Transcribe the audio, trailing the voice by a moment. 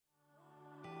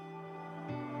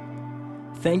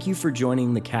Thank you for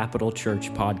joining the Capital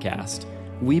Church podcast.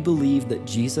 We believe that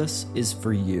Jesus is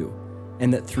for you,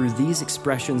 and that through these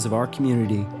expressions of our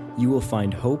community, you will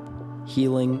find hope,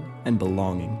 healing, and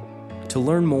belonging. To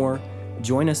learn more,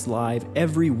 join us live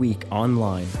every week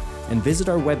online and visit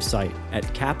our website at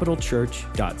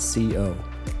capitalchurch.co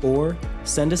or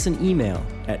send us an email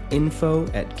at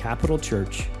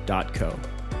info@capitalchurch.co.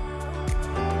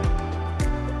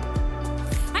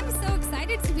 I'm so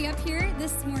excited to be up here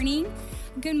this morning.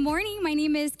 Good morning. My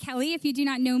name is Kelly. If you do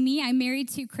not know me, I'm married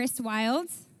to Chris Wild,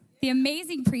 the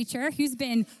amazing preacher who's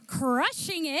been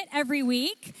crushing it every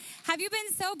week. Have you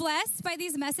been so blessed by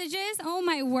these messages? Oh,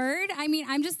 my word. I mean,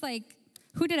 I'm just like,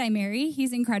 who did I marry?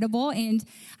 He's incredible. And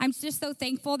I'm just so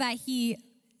thankful that he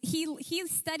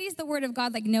studies the Word of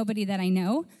God like nobody that I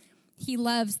know. He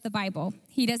loves the Bible.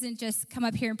 He doesn't just come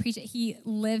up here and preach it. He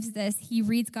lives this. He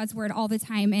reads God's Word all the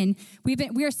time, and we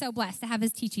are so blessed to have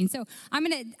his teaching. So I'm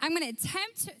gonna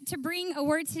attempt to bring a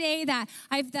word today that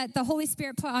the Holy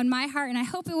Spirit put on my heart, and I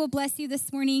hope it will bless you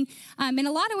this morning. In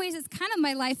a lot of ways, it's kind of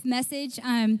my life message,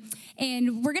 and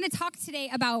we're gonna talk today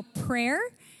about prayer.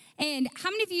 And how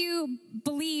many of you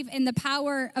believe in the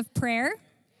power of prayer?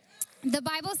 The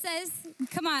Bible says,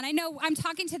 come on, I know I'm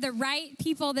talking to the right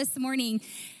people this morning.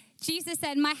 Jesus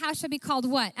said, my house shall be called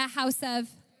what? A house of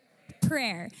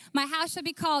prayer. My house shall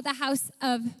be called a house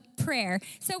of prayer.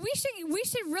 So we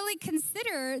should really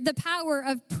consider the power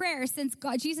of prayer, since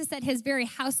Jesus said his very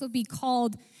house will be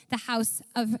called the house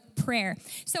of prayer.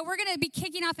 So we're going to be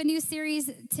kicking off a new series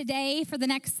today for the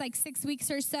next 6 weeks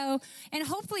or so, and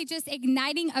hopefully just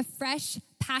igniting a fresh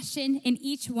passion in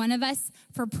each one of us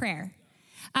for prayer.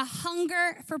 A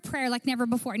hunger for prayer like never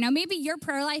before. Now, maybe your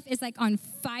prayer life is on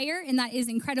fire, and that is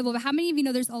incredible. But how many of you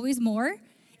know there's always more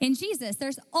in Jesus?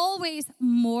 There's always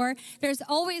more. There's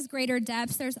always greater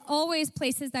depths. There's always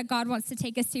places that God wants to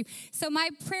take us to. So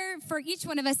my prayer for each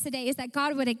one of us today is that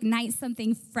God would ignite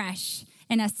something fresh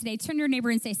in us today. Turn to your neighbor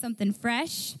and say something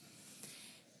fresh.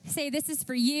 Say, this is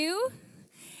for you.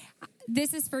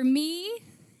 This is for me.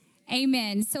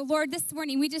 Amen. So, Lord, this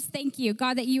morning, we just thank you,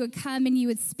 God, that you would come and you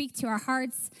would speak to our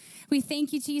hearts. We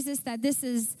thank you, Jesus, that this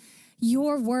is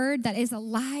your word that is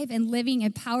alive and living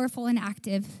and powerful and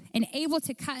active and able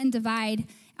to cut and divide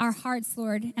our hearts,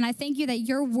 Lord. And I thank you that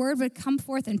your word would come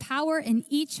forth in power in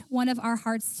each one of our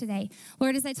hearts today.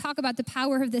 Lord, as I talk about the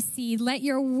power of the seed, let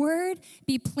your word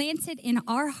be planted in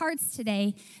our hearts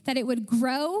today, that it would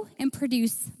grow and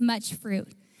produce much fruit.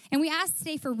 And we ask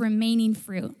today for remaining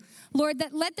fruit. Lord,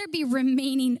 that let there be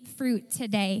remaining fruit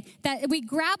today, that we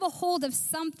grab a hold of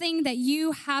something that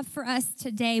you have for us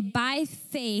today by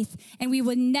faith, and we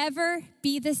will never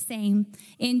be the same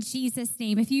in Jesus'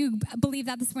 name. If you believe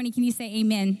that this morning, can you say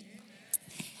amen?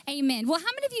 Amen. Well, how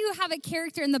many of you have a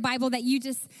character in the Bible that you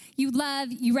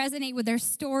love, you resonate with their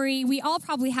story? We all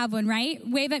probably have one, right?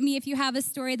 Wave at me if you have a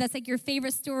story that's your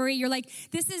favorite story. You're like,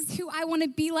 this is who I want to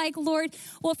be like, Lord.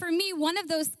 Well, for me, one of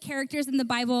those characters in the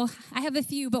Bible, I have a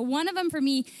few, but one of them for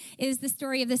me is the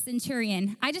story of the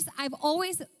centurion. I've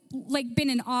always been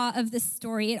in awe of this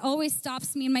story. It always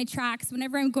stops me in my tracks.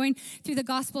 Whenever I'm going through the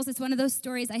Gospels, it's one of those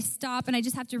stories I stop and I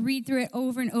just have to read through it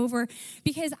over and over,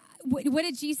 because what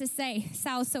did Jesus say?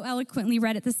 Sal so eloquently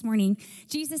read it this morning.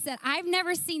 Jesus said, I've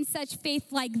never seen such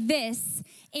faith like this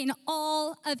in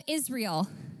all of Israel.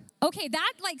 Okay,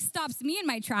 that stops me in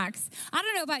my tracks. I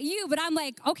don't know about you, but I'm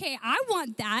like, okay, I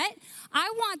want that.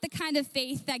 I want the kind of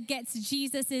faith that gets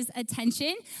Jesus's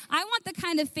attention. I want the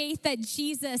kind of faith that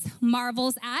Jesus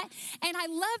marvels at. And I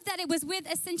love that it was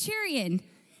with a centurion.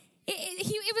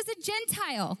 It was a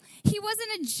Gentile. He wasn't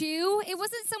a Jew. It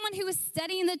wasn't someone who was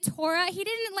studying the Torah. He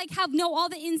didn't know all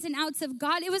the ins and outs of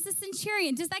God. It was a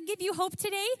centurion. Does that give you hope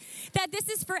today? That this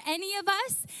is for any of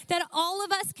us? That all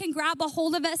of us can grab a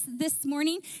hold of us this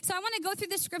morning? So I want to go through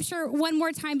the scripture one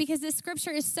more time, because this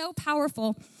scripture is so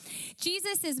powerful.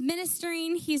 Jesus is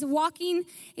ministering. He's walking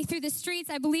through the streets.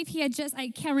 I believe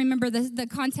I can't remember the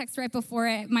context right before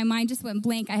it. My mind just went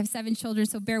blank. I have 7 children,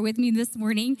 so bear with me this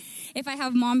morning if I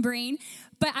have mom brain.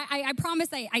 But I promise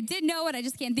I did know it. I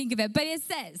just can't think of it. But it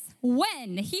says,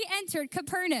 when he entered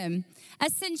Capernaum, a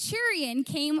centurion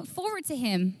came forward to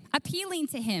him, appealing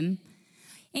to him.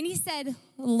 And he said,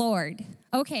 Lord.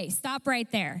 Okay, stop right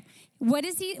there. What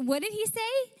did he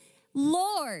say?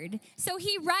 Lord. So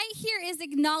he right here is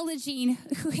acknowledging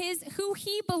who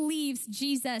he believes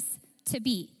Jesus to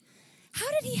be. How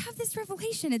did he have this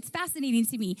revelation? It's fascinating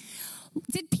to me.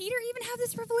 Did Peter even have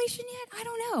this revelation yet? I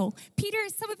don't know. Peter,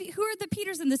 some of you, who are the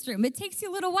Peters in this room? It takes you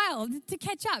a little while to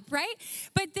catch up, right?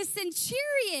 But the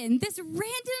centurion, this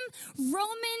random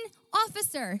Roman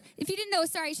officer, if you didn't know,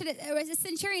 a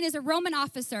centurion is a Roman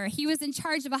officer. He was in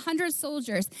charge of 100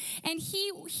 soldiers. And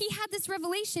he had this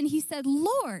revelation. He said,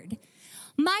 Lord,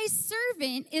 my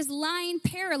servant is lying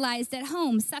paralyzed at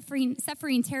home, suffering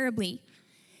terribly.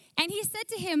 And he said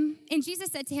to him, and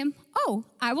Jesus said to him, oh,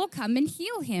 I will come and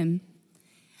heal him.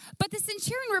 But the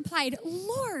centurion replied,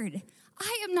 Lord,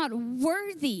 I am not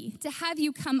worthy to have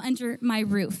you come under my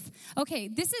roof. Okay,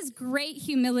 this is great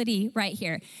humility right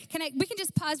here. We can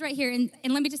just pause right here and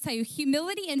let me just tell you,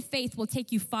 humility and faith will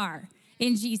take you far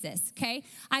in Jesus, okay?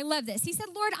 I love this. He said,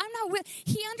 Lord,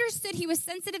 he understood, he was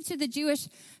sensitive to the Jewish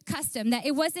custom, that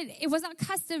it was not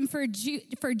custom for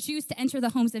Jews to enter the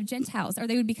homes of Gentiles, or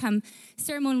they would become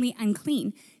ceremonially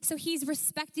unclean. So he's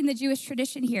respecting the Jewish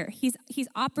tradition here. He's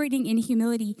operating in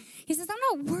humility. He says,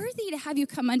 I'm not worthy to have you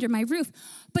come under my roof,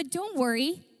 but don't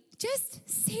worry, just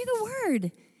say the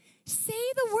word. Say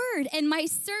the word, and my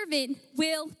servant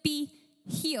will be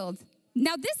healed.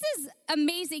 Now, this is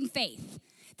amazing faith.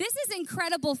 This is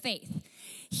incredible faith.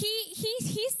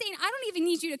 He's saying, I don't even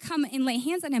need you to come and lay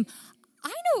hands on him.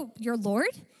 I know your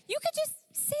Lord. You could just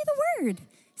say the word.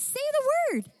 Say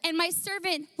the word, and my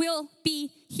servant will be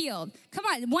healed. Come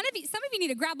on, some of you need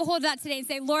to grab a hold of that today and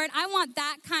say, Lord, I want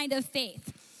that kind of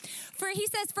faith. For he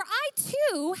says, for I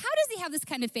too, how does he have this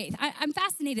kind of faith? I'm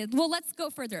fascinated. Well, let's go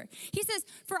further. He says,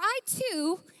 for I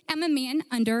too am a man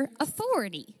under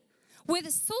authority,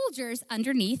 with soldiers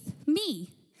underneath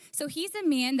me. So he's a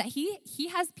man that he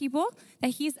has people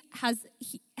that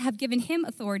have given him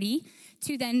authority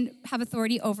to then have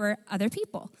authority over other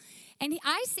people. And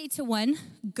I say to one,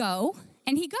 go,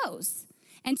 and he goes.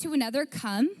 And to another,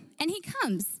 come, and he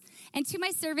comes. And to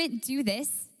my servant, do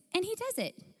this, and he does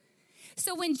it.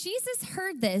 So when Jesus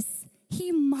heard this,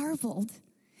 he marveled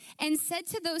and said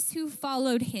to those who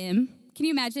followed him, can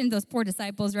you imagine those poor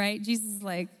disciples, right? Jesus is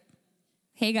like,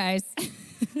 hey guys,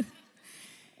 you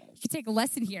can take a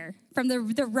lesson here from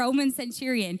the Roman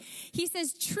centurion. He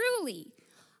says, truly,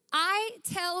 I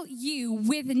tell you,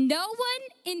 with no one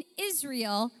in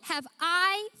Israel have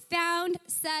I found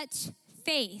such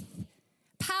faith.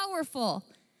 Powerful.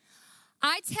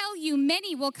 I tell you,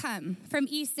 many will come from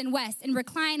east and west and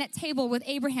recline at table with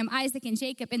Abraham, Isaac, and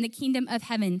Jacob in the kingdom of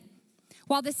heaven,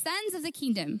 while the sons of the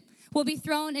kingdom will be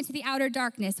thrown into the outer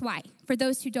darkness. Why? For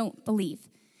those who don't believe.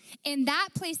 In that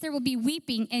place there will be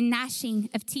weeping and gnashing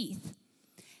of teeth.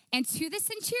 And to the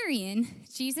centurion,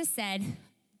 Jesus said,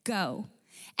 go,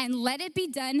 and let it be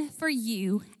done for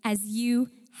you as you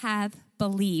have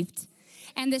believed.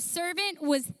 And the servant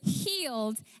was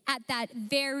healed at that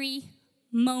very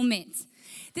moment.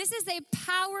 This is a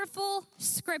powerful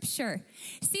scripture.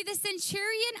 See, the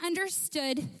centurion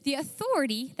understood the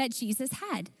authority that Jesus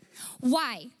had.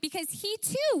 Why? Because he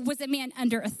too was a man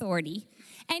under authority.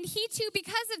 And he too,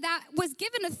 because of that, was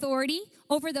given authority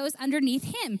over those underneath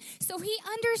him. So he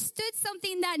understood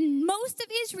something that most of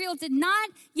Israel did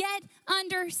not yet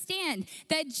understand,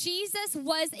 that Jesus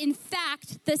was in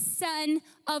fact the Son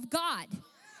of God.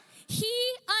 He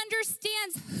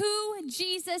understands who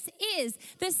Jesus is,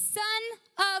 the Son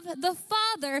of the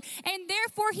Father, and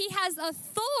therefore he has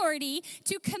authority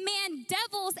to command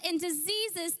devils and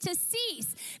diseases to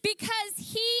cease because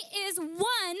he is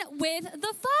one with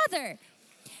the Father.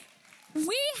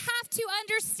 We have to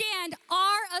understand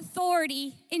our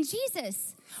authority in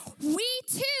Jesus. We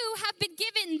too have been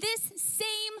given this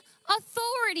same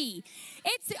authority.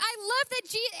 I love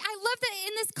that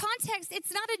in this context,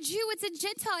 it's not a Jew, it's a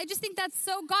Gentile. I just think that's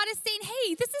so, God is saying,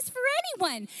 hey, this is for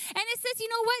anyone. And it says, you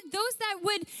know what, those that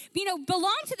would,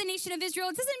 belong to the nation of Israel,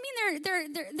 it doesn't mean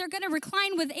they're going to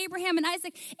recline with Abraham and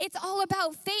Isaac. It's all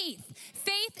about faith.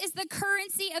 Faith is the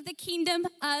currency of the kingdom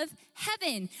of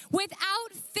heaven.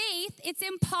 Without faith, it's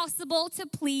impossible to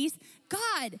please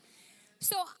God.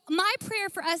 So my prayer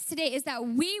for us today is that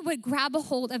we would grab a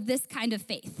hold of this kind of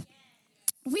faith.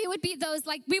 We would be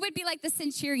like the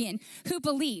centurion who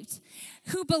believed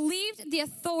the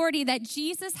authority that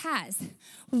Jesus has.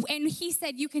 And he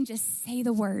said, you can just say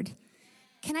the word.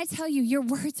 Can I tell you, your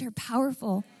words are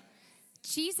powerful.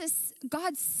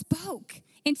 God spoke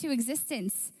into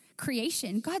existence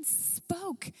creation. God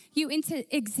spoke you into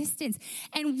existence.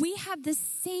 And we have the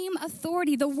same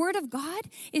authority. The word of God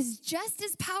is just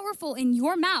as powerful in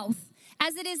your mouth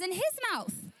as it is in his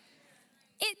mouth.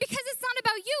 Because it's not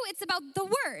about you, it's about the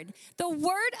word. The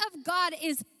word of God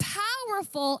is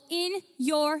powerful in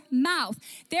your mouth.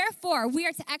 Therefore, we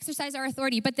are to exercise our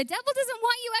authority. But the devil doesn't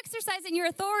want you exercising your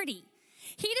authority.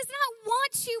 He does not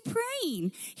want you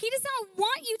praying. He does not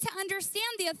want you to understand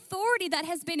the authority that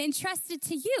has been entrusted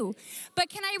to you. But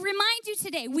can I remind you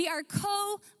today, we are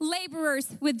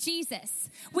co-laborers with Jesus.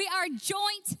 We are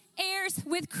joint heirs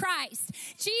with Christ.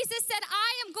 Jesus said,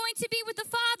 I am going to be with the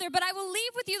Father, but I will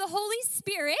leave with you the Holy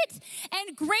Spirit,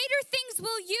 and greater things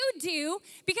will you do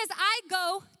because I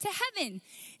go to heaven.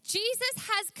 Jesus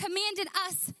has commanded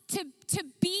us to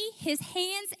be his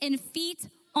hands and feet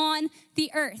on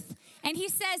the earth. And he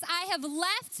says, I have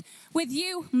left with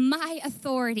you my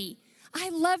authority. I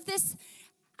love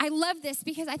this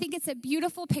because I think it's a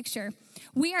beautiful picture.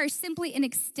 We are simply an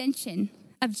extension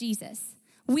of Jesus.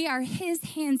 We are his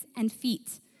hands and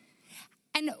feet.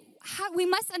 And we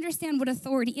must understand what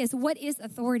authority is. What is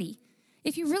authority?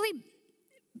 If you really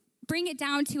bring it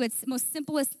down to its most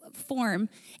simplest form,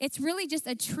 it's really just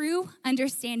a true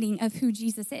understanding of who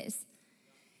Jesus is.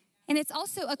 And it's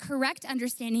also a correct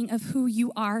understanding of who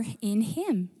you are in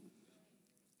him.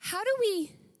 How do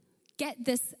we get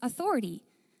this authority?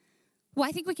 Well,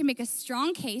 I think we can make a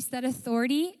strong case that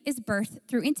authority is birthed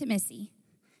through intimacy.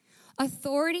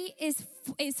 Authority is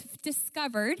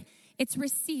discovered, it's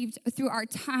received through our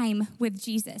time with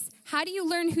Jesus. How do you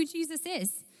learn who Jesus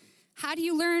is? How do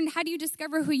you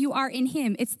discover who you are in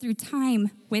him? It's through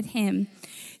time with him.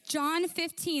 John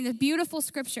 15, the beautiful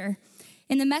scripture.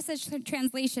 In the Message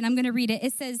translation, I'm going to read it.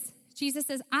 It says, Jesus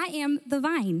says, I am the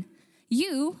vine.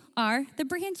 You are the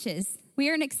branches. We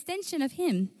are an extension of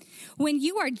him. When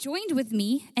you are joined with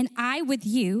me and I with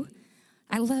you,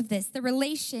 I love this, the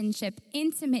relationship,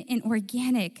 intimate and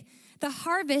organic. The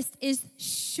harvest is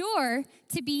sure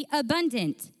to be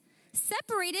abundant.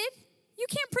 Separated, you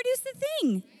can't produce a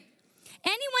thing.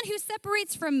 Anyone who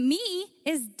separates from me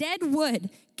is dead wood,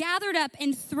 gathered up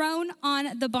and thrown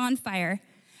on the bonfire.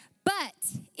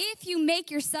 But if you make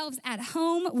yourselves at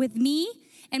home with me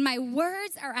and my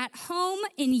words are at home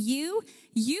in you,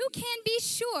 you can be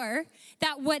sure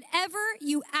that whatever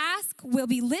you ask will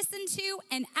be listened to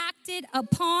and acted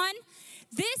upon.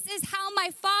 This is how my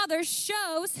Father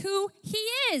shows who he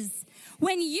is.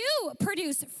 When you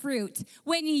produce fruit,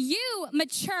 when you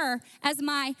mature as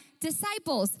my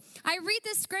disciples. I read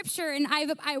this scripture and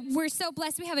we're so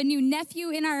blessed. We have a new nephew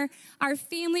in our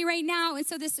family right now. And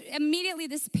so this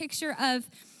picture of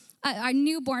our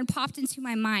newborn popped into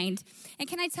my mind. And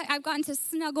can I tell you, I've gotten to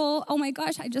snuggle. Oh my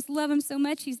gosh, I just love him so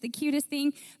much. He's the cutest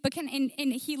thing. But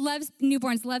he loves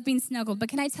newborns, love being snuggled. But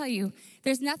can I tell you,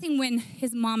 there's nothing when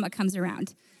his mama comes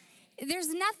around. There's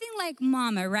nothing like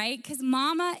mama, right? Because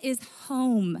mama is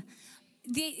home.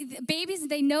 The babies,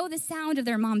 they know the sound of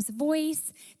their mom's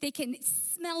voice. They can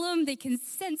smell them. They can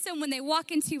sense them when they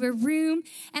walk into a room.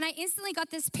 And I instantly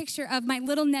got this picture of my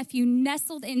little nephew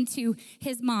nestled into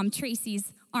his mom,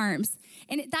 Tracy's arms.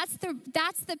 And that's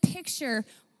the picture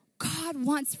God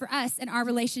wants for us in our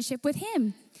relationship with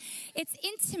him. It's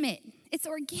intimate. It's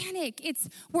organic. It's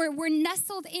where we're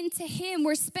nestled into him.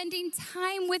 We're spending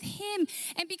time with him.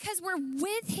 And because we're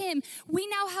with him, we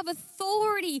now have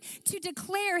authority to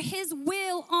declare his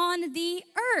will on the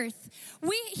earth.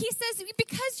 He says,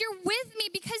 because you're with me,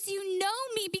 because you know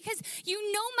me, because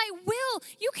you know my will,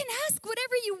 you can ask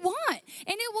whatever you want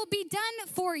and it will be done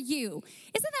for you.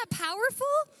 Isn't that powerful?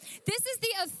 This is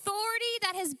the authority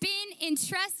that has been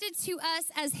entrusted to us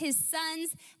as his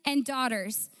sons and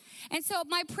daughters. And so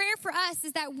my prayer for us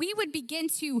is that we would begin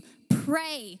to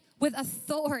pray with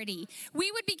authority.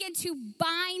 We would begin to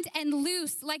bind and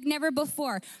loose like never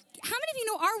before. How many of you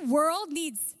know our world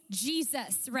needs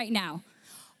Jesus right now?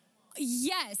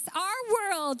 Yes,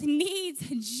 our world needs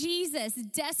Jesus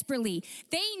desperately.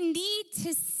 They need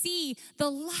to see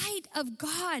the light of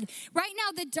God. Right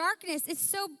now, the darkness it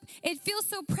feels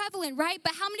so prevalent, right?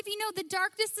 But how many of you know the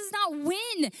darkness does not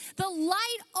win? The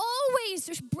light always,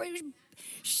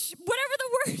 whatever the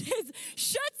word is,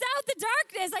 shuts out the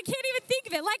darkness. I can't even think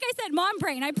of it. Like I said, mom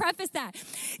brain, I prefaced that.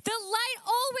 The light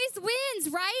always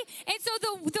wins, right? And so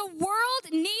the world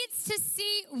needs to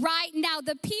see right now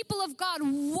the people of God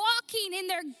walking in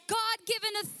their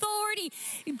God-given authority,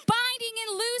 binding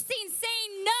and loosing, saying,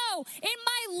 no, it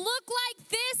might look like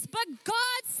this, but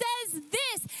God says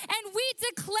this. And we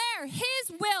declare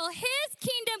his will, his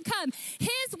kingdom come,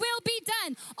 his will be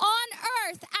done on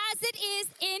earth as it is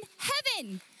in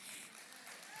heaven.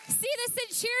 See the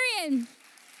centurion.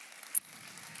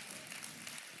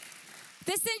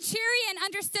 The centurion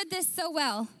understood this so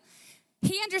well.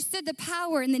 He understood the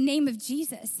power in the name of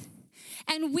Jesus.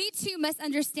 And we too must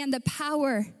understand the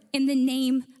power in the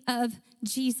name of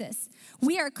Jesus.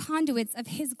 We are conduits of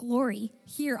his glory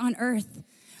here on earth.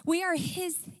 We are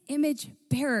his image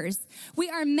bearers. We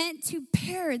are meant to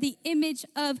bear the image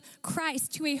of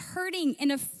Christ to a hurting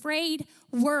and afraid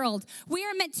world. We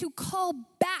are meant to call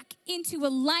back into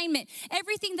alignment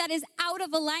everything that is out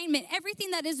of alignment,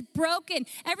 everything that is broken,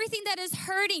 everything that is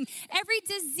hurting, every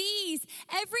disease,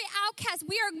 every outcast.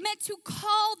 We are meant to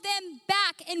call them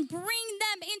back and bring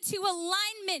them into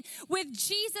alignment with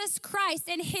Jesus Christ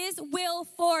and his will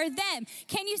for them.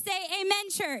 Can you say amen,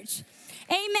 church?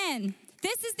 Amen.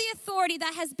 This is the authority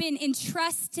that has been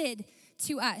entrusted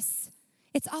to us.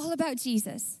 It's all about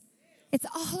Jesus. It's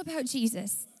all about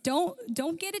Jesus.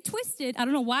 Don't get it twisted. I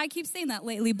don't know why I keep saying that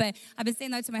lately, but I've been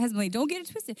saying that to my husband lately. Don't get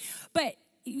it twisted. But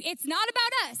it's not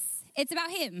about us. It's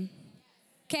about him.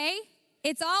 Okay?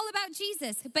 It's all about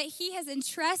Jesus. But he has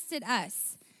entrusted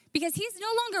us because he's no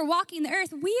longer walking the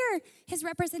earth. We are his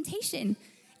representation.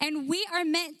 And we are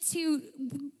meant to,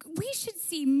 we should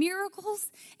see miracles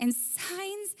and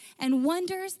signs and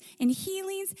wonders and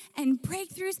healings and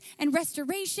breakthroughs and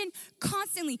restoration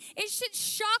constantly. It should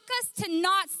shock us to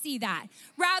not see that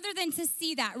rather than to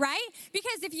see that, right?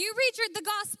 Because if you read the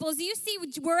Gospels, you see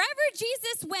wherever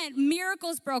Jesus went,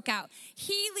 miracles broke out,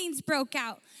 healings broke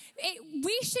out.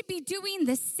 We should be doing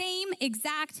the same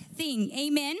exact thing,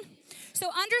 amen? So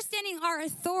understanding our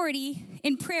authority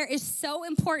in prayer is so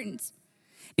important.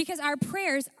 Because our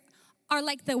prayers are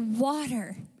like the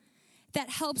water that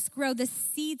helps grow the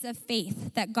seeds of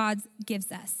faith that God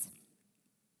gives us.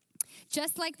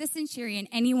 Just like the centurion,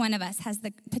 any one of us has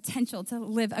the potential to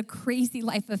live a crazy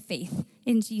life of faith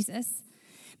in Jesus.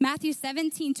 Matthew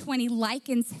 17:20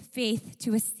 likens faith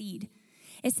to a seed.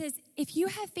 It says, if you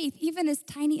have faith even as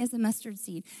tiny as a mustard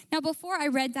seed. Now, before I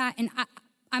read that, and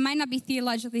I might not be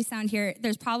theologically sound here.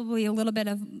 There's probably a little bit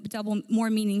of more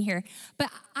meaning here. But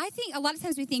I think a lot of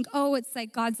times we think, oh, it's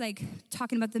like God's like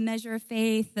talking about the measure of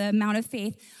faith, the amount of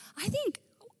faith. I think,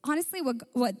 honestly,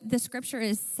 what the scripture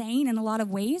is saying in a lot of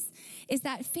ways is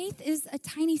that faith is a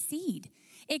tiny seed.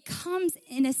 It comes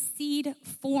in a seed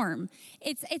form.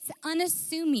 It's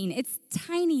unassuming. It's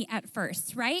tiny at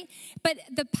first, right? But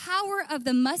the power of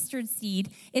the mustard seed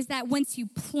is that once you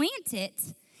plant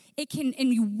it,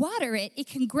 and you water it, it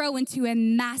can grow into a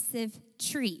massive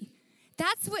tree.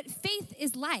 That's what faith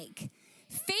is like.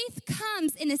 Faith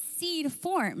comes in a seed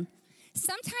form.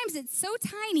 Sometimes it's so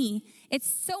tiny, it's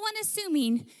so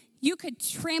unassuming, you could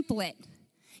trample it.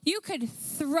 You could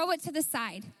throw it to the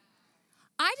side.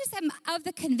 I just am of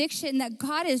the conviction that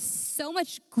God is so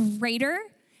much greater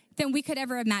than we could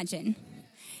ever imagine.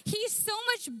 He's so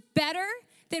much better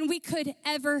than we could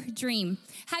ever dream.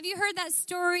 Have you heard that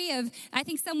story of, I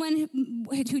think someone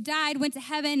who died went to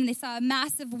heaven and they saw a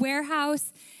massive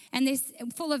warehouse and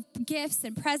full of gifts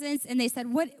and presents, and they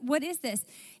said, what is this?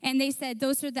 And they said,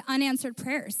 those are the unanswered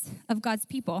prayers of God's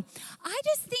people. I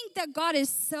just think that God is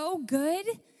so good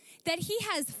that he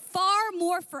has far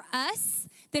more for us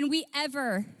than we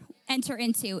ever enter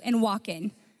into and walk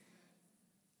in.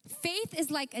 Faith is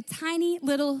like a tiny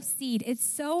little seed. It's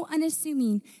so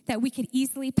unassuming that we could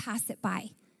easily pass it by.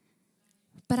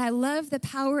 But I love the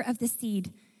power of the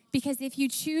seed because if you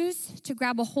choose to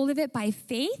grab a hold of it by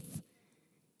faith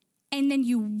and then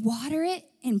you water it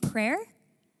in prayer,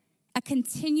 a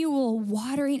continual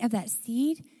watering of that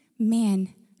seed,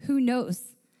 man, who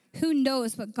knows? Who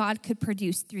knows what God could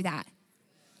produce through that?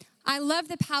 I love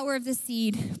the power of the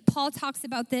seed. Paul talks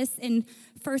about this in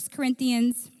 1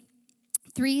 Corinthians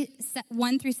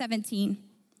 3:1-17.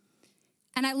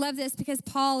 And I love this because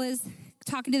Paul is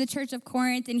talking to the church of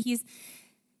Corinth and he's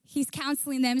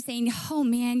counseling them saying, oh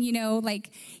man, you know,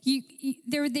 like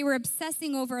they were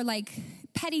obsessing over like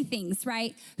petty things,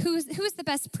 right? Who's the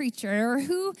best preacher or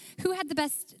who had the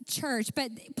best church?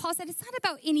 But Paul said, it's not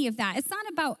about any of that. It's not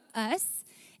about us.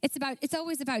 It's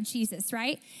always about Jesus,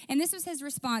 right? And this was his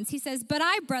response. He says, but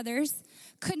I, brothers,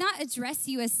 could not address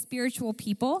you as spiritual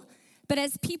people, but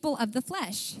as people of the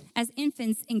flesh, as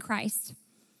infants in Christ.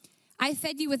 I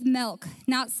fed you with milk,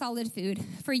 not solid food,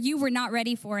 for you were not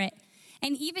ready for it.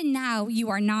 And even now you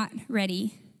are not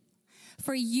ready,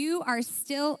 for you are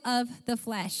still of the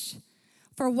flesh.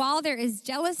 For while there is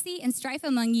jealousy and strife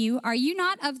among you, are you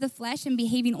not of the flesh and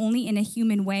behaving only in a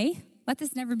human way? Let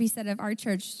this never be said of our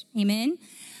church, amen?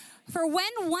 For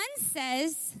when one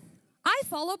says, I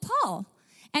follow Paul,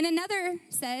 and another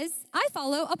says, I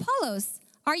follow Apollos,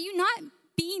 are you not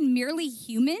being merely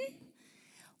human?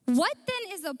 What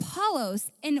then is Apollos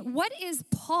and what is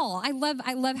Paul? I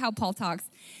love how Paul talks.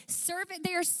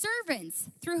 They are servants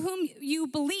through whom you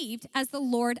believed as the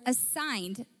Lord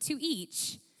assigned to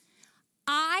each.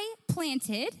 I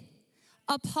planted,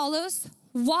 Apollos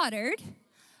watered,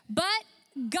 but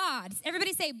God.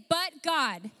 Everybody say, but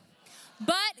God.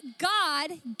 But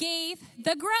God gave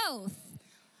the growth.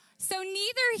 So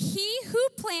neither he who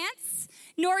plants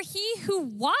nor he who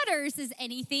waters is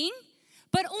anything,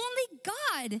 but only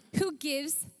God who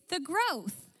gives the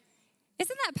growth.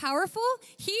 Isn't that powerful?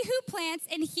 He who plants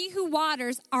and he who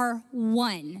waters are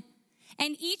one,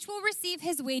 and each will receive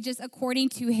his wages according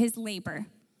to his labor.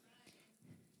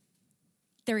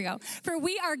 There we go. For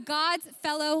we are God's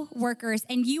fellow workers,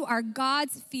 and you are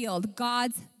God's field,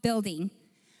 God's building.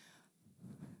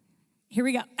 Here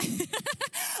we go.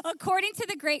 According to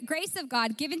the great grace of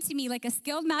God given to me like a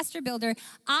skilled master builder,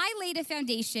 I laid a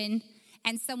foundation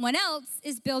and someone else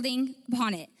is building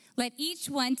upon it. Let each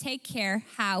one take care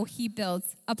how he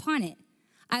builds upon it.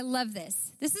 I love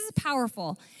this. This is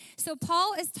powerful. So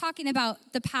Paul is talking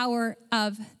about the power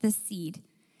of the seed.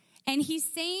 And he's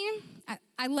saying,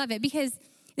 I love it because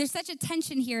there's such a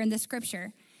tension here in the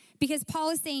scripture. Because Paul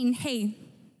is saying, hey,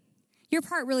 your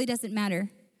part really doesn't matter.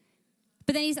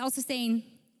 But then he's also saying,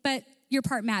 but your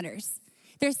part matters.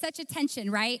 There's such a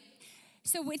tension, right?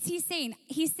 So what's he saying?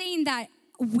 He's saying that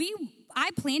I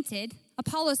planted,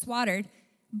 Apollos watered,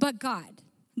 but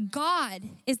God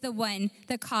is the one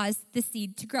that caused the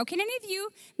seed to grow. Can any of you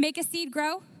make a seed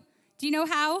grow? Do you know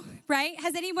how, right?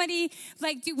 Has anybody,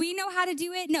 do we know how to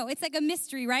do it? No, it's like a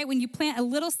mystery, right? When you plant a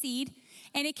little seed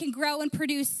and it can grow and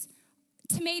produce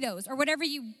tomatoes or whatever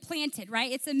you planted,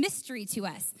 right? It's a mystery to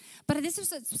us. But this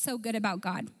is what's so good about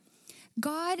God.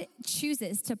 God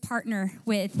chooses to partner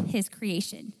with his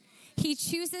creation. He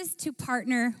chooses to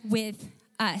partner with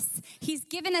us. He's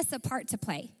given us a part to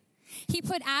play. He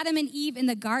put Adam and Eve in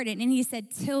the garden and he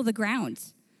said, till the ground.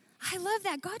 I love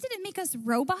that. God didn't make us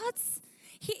robots.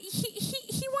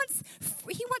 He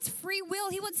wants free will.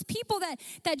 He wants people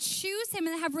that choose him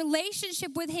and have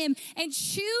relationship with him and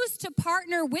choose to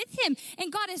partner with him.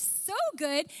 And God is so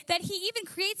good that he even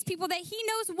creates people that he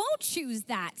knows won't choose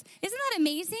that. Isn't that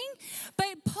amazing?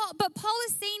 But Paul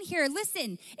is saying here,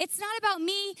 listen, it's not about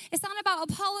me. It's not about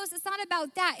Apollos. It's not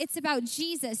about that. It's about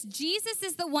Jesus. Jesus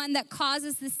is the one that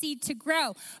causes the seed to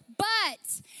grow.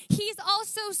 But he's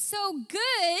also so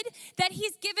good that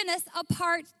he's given us a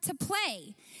part to play.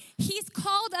 He's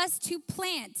called us to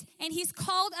plant, and he's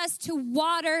called us to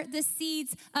water the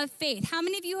seeds of faith. How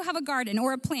many of you have a garden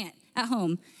or a plant at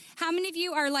home? How many of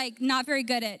you are not very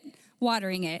good at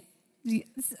watering it?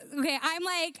 Okay,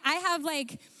 I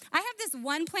have this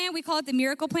one plant, we call it the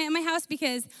miracle plant in my house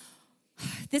because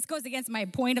this goes against my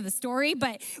point of the story,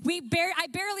 but I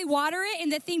barely water it,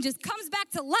 and the thing just comes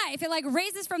back to life. It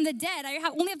raises from the dead. I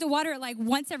only have to water it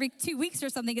once every 2 weeks or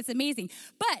something. It's amazing.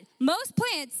 But most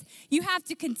plants, you have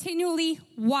to continually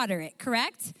water it,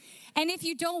 correct? And if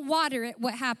you don't water it,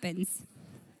 what happens?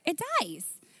 It dies,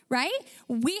 right?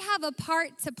 We have a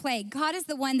part to play. God is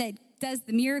the one that does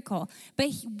the miracle, but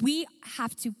we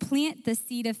have to plant the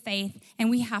seed of faith, and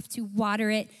we have to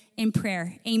water it in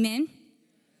prayer. Amen?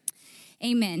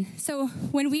 Amen. So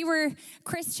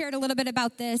Chris shared a little bit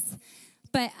about this,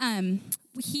 but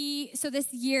this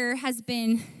year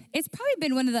it's probably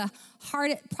been one of the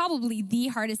probably the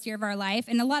hardest year of our life.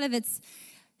 And a lot of it's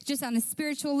just on a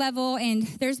spiritual level, and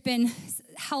there's been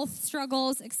health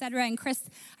struggles, etc. And Chris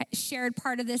shared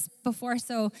part of this before,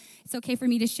 so it's okay for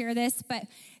me to share this. But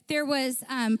there was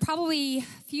probably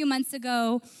a few months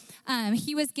ago,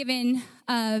 he was given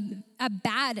a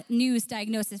bad news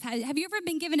diagnosis. Have you ever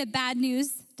been given a bad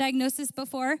news diagnosis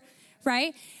before,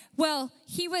 right? Well,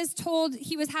 he was told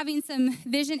he was having some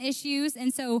vision issues,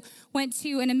 and so went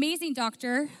to an amazing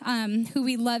doctor who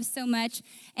we love so much,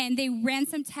 and they ran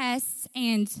some tests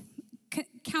and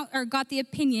got the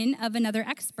opinion of another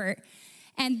expert.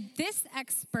 And this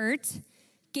expert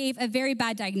gave a very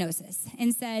bad diagnosis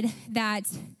and said that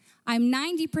I'm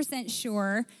 90%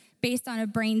 sure, based on a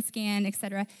brain scan,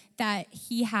 etc., that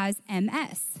he has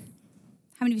MS.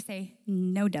 How many of you say,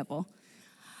 no devil?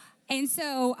 And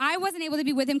so I wasn't able to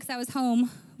be with him because I was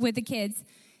home with the kids,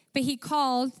 but he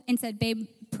called and said, babe,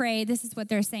 pray, this is what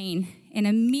they're saying. And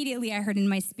immediately I heard in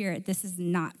my spirit, this is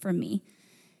not from me.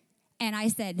 And I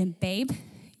said, babe,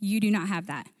 you do not have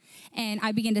that. And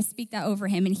I began to speak that over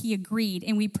him, and he agreed,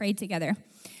 and we prayed together.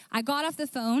 I got off the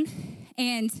phone,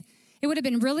 and it would have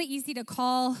been really easy to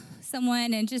call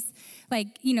someone and just I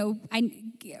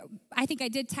think I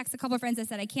did text a couple of friends that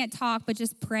said, I can't talk, but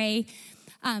just pray.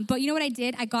 But you know what I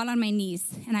did? I got on my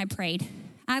knees and I prayed.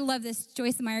 I love this.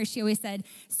 Joyce Meyer, she always said,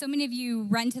 so many of you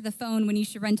run to the phone when you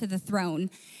should run to the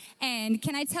throne. And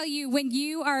can I tell you, when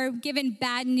you are given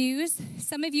bad news,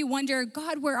 some of you wonder,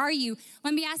 God, where are you?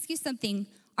 Let me ask you something.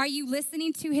 Are you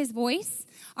listening to his voice?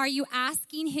 Are you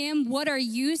asking him, what are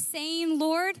you saying,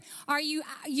 Lord?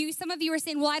 Some of you are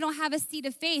saying, well, I don't have a seed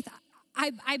of faith.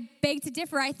 I beg to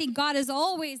differ. I think God is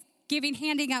always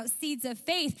handing out seeds of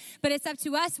faith, but it's up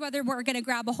to us whether we're going to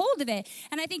grab a hold of it.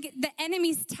 And I think the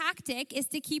enemy's tactic is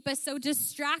to keep us so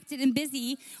distracted and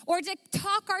busy, or to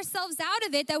talk ourselves out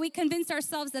of it that we convince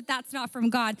ourselves that that's not from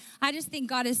God. I just think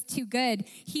God is too good.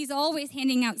 He's always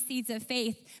handing out seeds of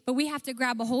faith, but we have to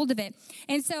grab a hold of it.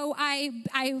 And so as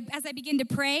I began to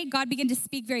pray, God began to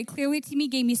speak very clearly to me,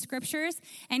 gave me scriptures,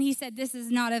 and he said, this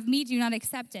is not of me, do not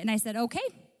accept it. And I said, okay.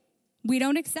 We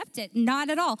don't accept it, not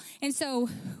at all. And so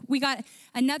we got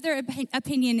another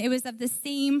opinion. It was of the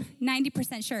same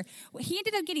 90% sure. He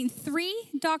ended up getting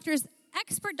 3 doctors,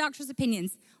 expert doctors'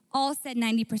 opinions, all said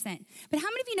 90%. But how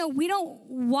many of you know we don't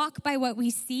walk by what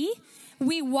we see?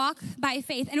 We walk by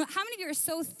faith. And how many of you are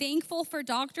so thankful for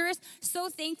doctors, so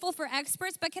thankful for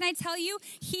experts? But can I tell you,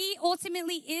 he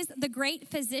ultimately is the great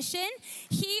physician.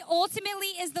 He ultimately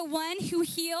is the one who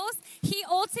heals. He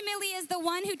ultimately is the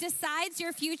one who decides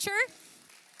your future.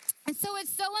 And so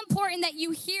it's so important that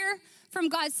you hear from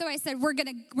God. So I said, we're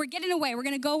getting away. We're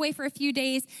going to go away for a few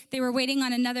days. They were waiting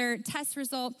on another test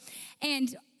result.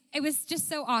 And it was just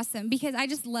so awesome because I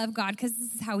just love God because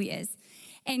this is how he is.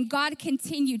 And God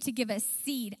continued to give us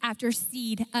seed after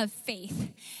seed of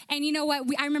faith. And you know what?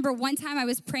 I remember one time I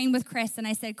was praying with Chris and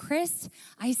I said, Chris,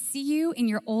 I see you in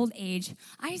your old age.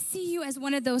 I see you as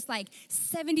one of those like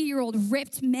 70-year-old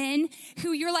ripped men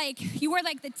who you wear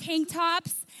like the tank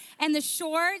tops and the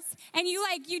shorts, and you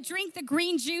drink the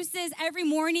green juices every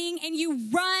morning, and you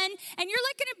run, and you're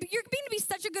going to be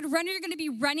such a good runner. You're going to be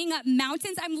running up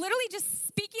mountains. I'm literally just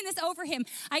speaking this over him.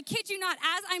 I kid you not.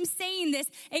 As I'm saying this,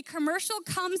 a commercial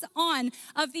comes on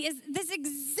of this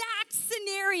exact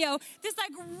scenario. This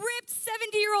like ripped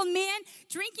 70-year-old man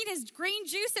drinking his green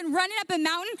juice and running up a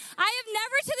mountain. I have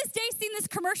never to this day seen this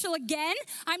commercial again.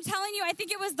 I'm telling you, I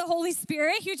think it was the Holy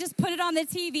Spirit who just put it on the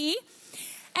TV.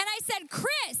 And I said,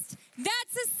 Chris,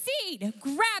 that's a seed.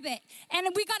 Grab it. And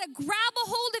we got to grab a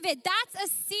hold of it. That's a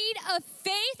seed of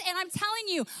faith. And I'm telling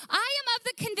you, I am of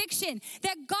the conviction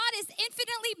that God is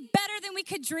infinitely better than we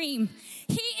could dream.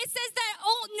 It says that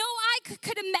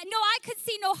no eye could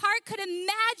see, no heart could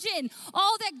imagine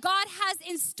all that God has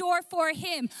in store for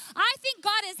him. I think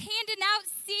God is handing out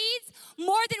seeds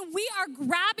more than we are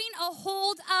grabbing a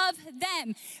hold of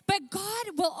them. But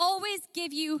God will always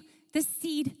give you the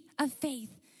seed of faith.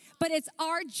 But it's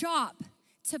our job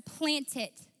to plant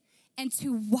it and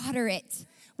to water it.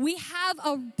 We have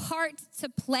a part to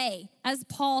play, as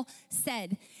Paul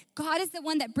said. God is the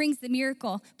one that brings the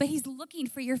miracle, but he's looking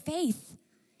for your faith.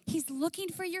 He's looking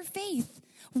for your faith.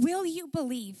 Will you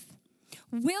believe?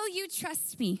 Will you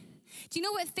trust me? Do you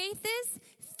know what faith is?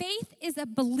 Faith is a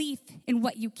belief in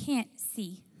what you can't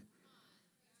see.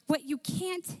 What you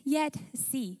can't yet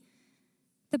see.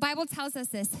 The Bible tells us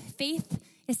this. Faith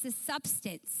is the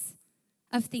substance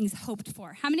of things hoped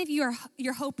for. How many of you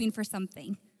you're hoping for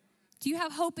something? Do you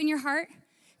have hope in your heart?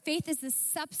 Faith is the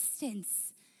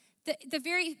substance. The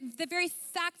very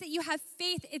fact that you have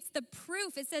faith, it's the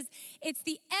proof. It says it's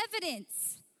the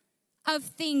evidence of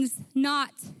things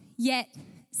not yet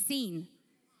seen.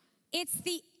 It's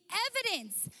the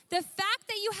evidence. The fact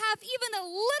that you have even a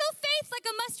little faith like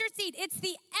a mustard seed, it's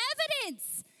the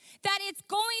evidence that it's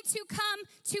going to come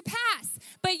to pass.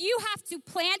 But you have to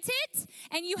plant it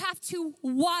and you have to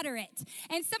water it.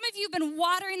 And some of you have been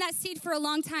watering that seed for a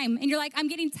long time and you're like, I'm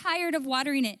getting tired of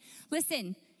watering it.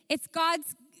 Listen, it's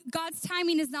God's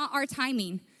timing is not our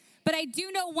timing. But I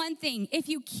do know one thing. If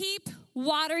you keep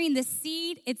watering the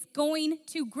seed, it's going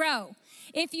to grow.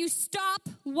 If you stop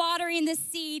watering the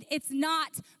seed, it's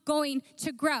not going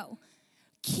to grow.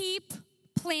 Keep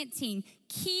planting.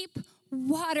 Keep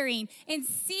watering and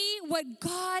see what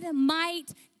God might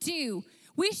do.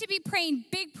 We should be praying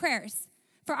big prayers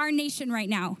for our nation right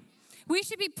now. We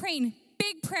should be praying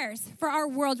big prayers for our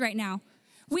world right now.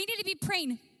 We need to be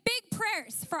praying big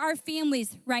prayers for our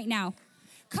families right now.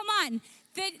 Come on.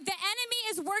 The enemy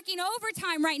is working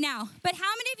overtime right now. But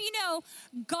how many of you know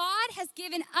God has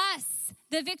given us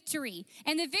the victory?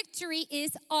 And the victory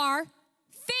is our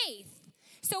faith.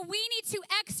 So we need to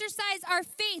exercise our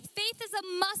faith. Faith is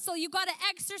a muscle. You got to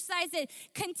exercise it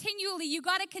continually. You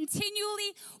got to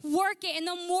continually work it. And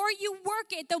the more you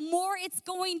work it, the more it's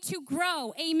going to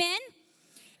grow. Amen?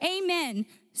 Amen.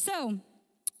 So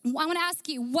I want to ask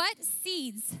you, what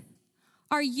seeds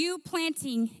are you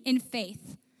planting in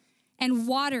faith and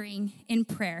watering in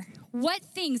prayer? What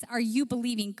things are you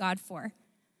believing God for?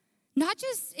 Not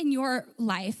just in your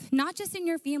life, not just in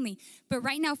your family, but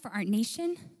right now for our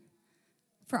nation,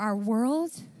 for our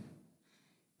world.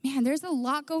 Man, there's a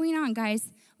lot going on,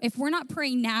 guys. If we're not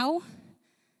praying now,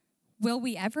 will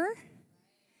we ever?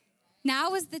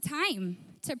 Now is the time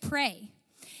to pray.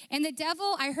 And the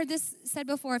devil, I heard this said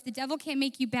before, if the devil can't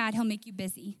make you bad, he'll make you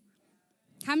busy.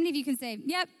 How many of you can say,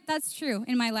 yep, that's true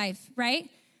in my life, right?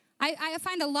 I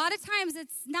find a lot of times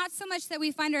it's not so much that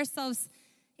we find ourselves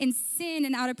in sin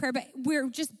and out of prayer, but we're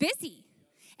just busy.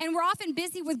 And we're often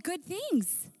busy with good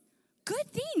things.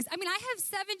 Good things. I mean, I have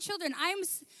 7 children.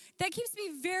 That keeps me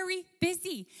very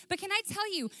busy. But can I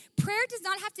tell you, prayer does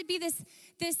not have to be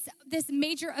this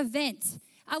major event.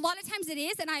 A lot of times it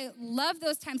is, and I love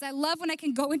those times. I love when I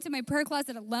can go into my prayer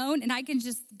closet alone and I can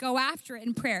just go after it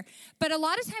in prayer. But a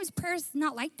lot of times prayer is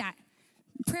not like that.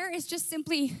 Prayer is just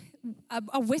simply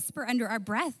a whisper under our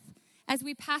breath as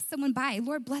we pass someone by.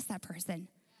 Lord, bless that person.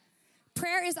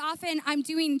 Prayer is often I'm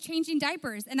changing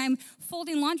diapers and I'm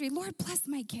folding laundry. Lord, bless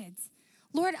my kids.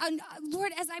 Lord,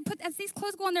 as these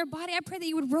clothes go on their body, I pray that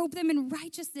you would robe them in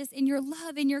righteousness, in your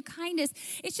love, in your kindness.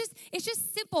 It's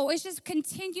just simple. It's just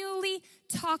continually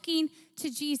talking to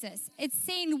Jesus. It's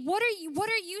saying, what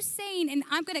are you saying? And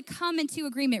I'm going to come into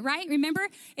agreement, right? Remember,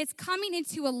 it's coming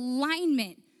into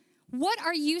alignment. What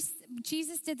are you?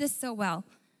 Jesus did this so well.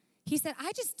 He said,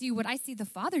 I just do what I see the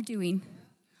Father doing.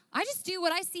 I just do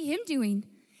what I see him doing.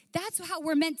 That's how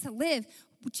we're meant to live.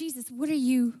 Jesus, what do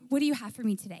you have for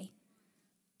me today?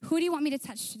 Who do you want me to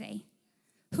touch today?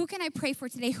 Who can I pray for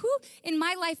today? Who in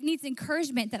my life needs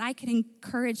encouragement that I can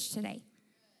encourage today?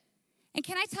 And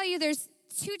can I tell you there's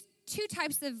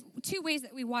two ways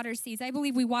that we water seeds. I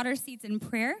believe we water seeds in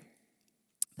prayer,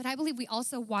 but I believe we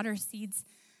also water seeds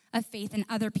of faith in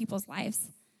other people's lives.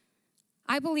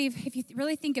 I believe if you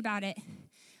really think about it,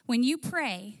 when you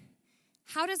pray,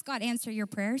 how does God answer your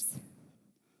prayers?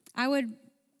 I would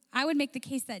make the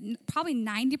case that probably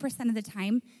 90% of the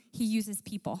time, he uses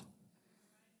people,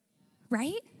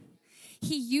 right?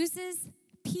 He uses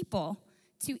people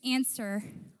to answer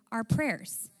our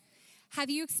prayers. Have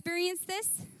you experienced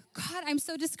this? God, I'm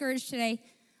so discouraged today.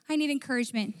 I need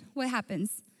encouragement. What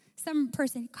happens? Some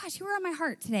person, gosh, you were on my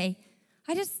heart today.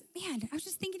 I was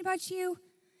just thinking about you,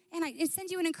 and I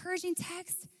send you an encouraging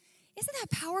text. Isn't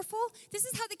that powerful? This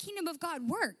is how the kingdom of God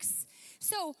works.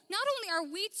 So not only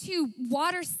are we to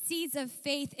water seeds of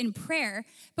faith in prayer,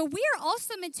 but we are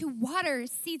also meant to water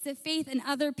seeds of faith in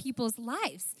other people's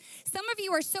lives. Some of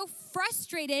you are so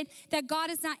frustrated that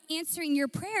God is not answering your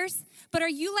prayers, but are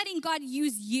you letting God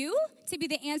use you to be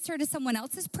the answer to someone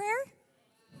else's prayer?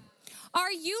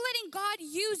 Are you letting God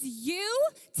use you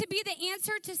to be the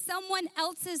answer to someone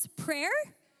else's prayer?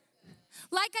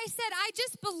 Like I said, I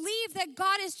just believe that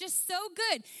God is just so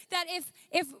good that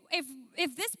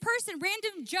if this person,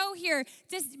 random Joe here,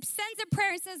 just sends a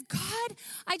prayer and says, God,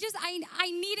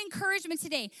 I need encouragement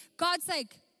today. God's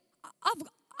like, I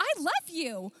love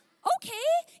you. Okay,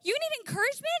 you need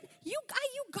encouragement? You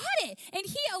got it. And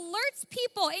he alerts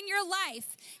people in your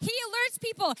life. He alerts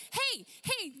people, hey,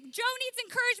 Joe needs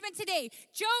encouragement today.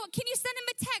 Joe, can you send him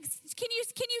a text? Can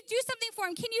you do something for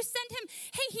him? Can you send him,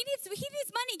 hey, he needs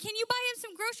money. Can you buy him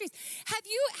some groceries? Have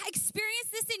you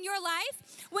experienced this in your life?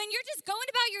 When you're just going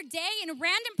about your day and a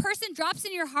random person drops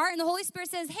in your heart and the Holy Spirit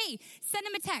says, hey, send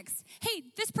him a text. Hey,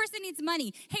 this person needs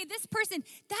money. Hey, this person.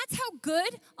 That's how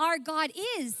good our God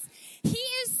is. He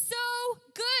is so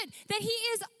good that he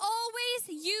is always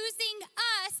using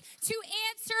us to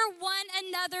answer one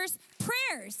another's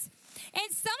prayers.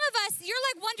 And some of us, you're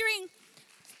like wondering,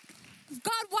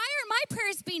 God, why aren't my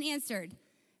prayers being answered?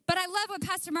 But I love what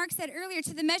Pastor Mark said earlier,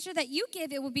 to the measure that you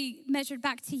give, it will be measured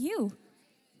back to you.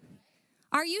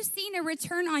 Are you seeing a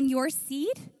return on your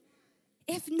seed?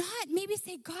 If not, maybe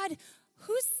say, God,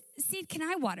 whose seed can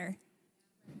I water?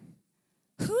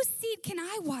 Whose seed can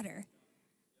I water?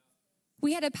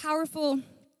 We had a powerful,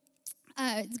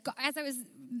 as I was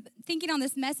thinking on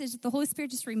this message, the Holy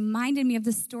Spirit just reminded me of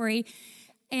this story.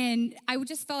 And I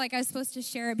just felt like I was supposed to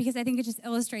share it because I think it just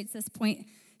illustrates this point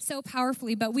so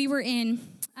powerfully. But we were in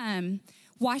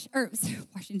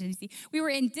Washington, D.C. We were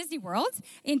in Disney World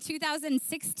in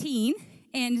 2016.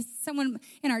 And someone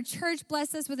in our church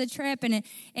blessed us with a trip, and it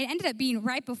ended up being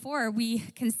right before we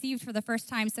conceived for the first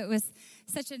time. So it was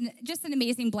just an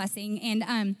amazing blessing.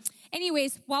 And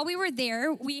anyways, while we were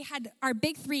there, we had our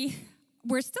big three.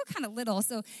 We're still kind of little,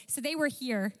 so they were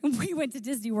here. We went to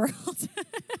Disney World.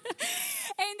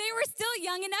 And they were still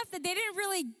young enough that they didn't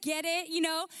really get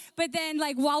it, But then,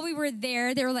 while we were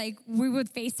there, they were like, we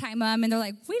would FaceTime them, and they're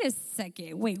like, wait a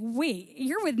second, wait,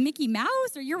 you're with Mickey Mouse?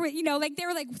 Or you're with, they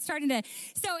were, starting to.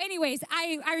 So anyways,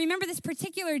 I remember this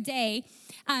particular day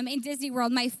in Disney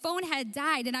World. My phone had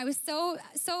died, and I was so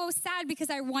sad because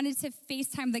I wanted to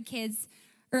FaceTime the kids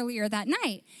earlier that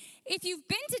night. if you've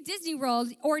been to Disney World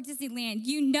or Disneyland,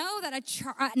 you know that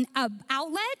an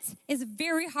outlet is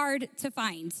very hard to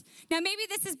find. Now, maybe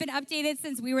this has been updated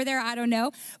since we were there, I don't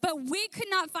know. But we could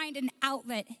not find an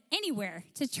outlet anywhere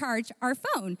to charge our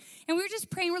phone. And we were just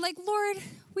praying. We're like, Lord,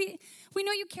 we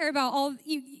know you care about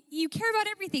you care about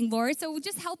everything, Lord. So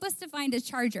just help us to find a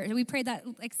charger. And we prayed that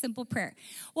like simple prayer.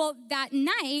 Well, that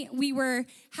night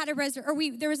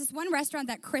there was this one restaurant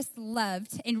that Chris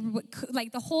loved, and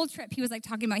like the whole trip he was like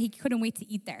talking about he couldn't wait to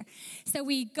eat there. So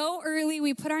we go early,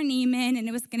 we put our name in, and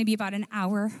it was going to be about an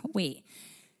hour wait.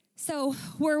 So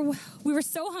we were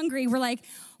so hungry. We're like,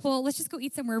 well, let's just go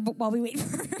eat somewhere while we wait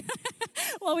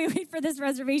for this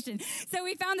reservation. So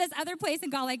we found this other place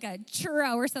and got like a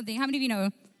churro or something. How many of you know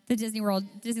the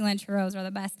Disneyland churros are the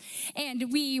best?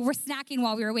 And we were snacking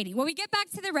while we were waiting. Well, we get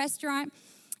back to the restaurant,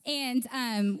 and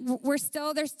they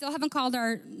still haven't called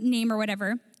our name or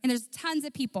whatever. And there's tons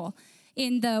of people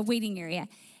in the waiting area.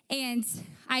 And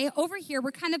I overhear,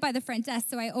 we're kind of by the front desk,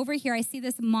 so I see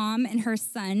this mom and her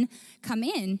son come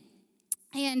in.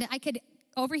 And I could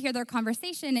overhear their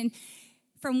conversation. And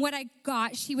from what I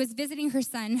got, she was visiting her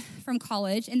son from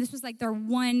college. And this was like their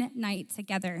one night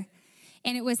together.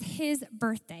 And it was his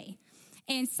birthday.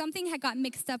 And something had got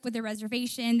mixed up with the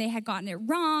reservation. They had gotten it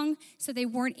wrong, so they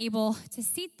weren't able to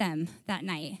seat them that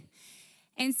night.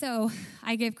 And so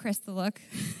I give Chris the look.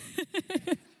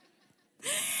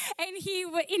 And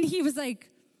he was like,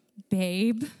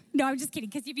 babe. No, I'm just kidding,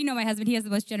 because if you know my husband, he has the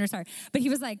most generous heart. But he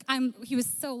was like, he was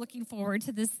so looking forward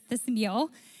to this meal.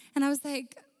 And I was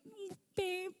like,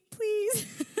 babe,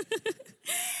 please.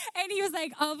 And he was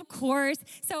like, of course.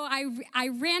 So I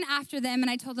ran after them, and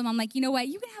I told them, I'm like, you know what?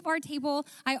 You can have our table.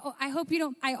 I hope you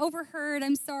don't. I overheard.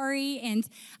 I'm sorry.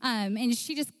 And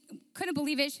she just couldn't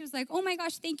believe it. She was like, oh my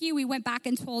gosh, thank you. We went back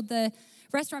and told the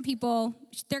restaurant people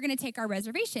they're going to take our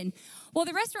reservation. Well,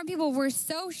 the restaurant people were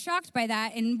so shocked by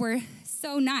that and were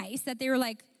so nice that they were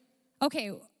like,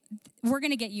 okay, we're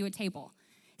going to get you a table.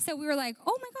 So we were like,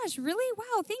 oh my gosh, really?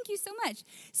 Wow, thank you so much.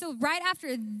 So right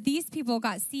after these people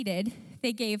got seated,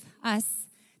 they took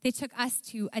us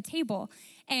to a table.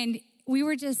 And we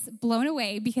were just blown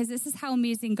away, because this is how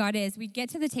amazing God is. We get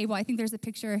to the table. I think there's a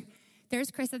picture. There's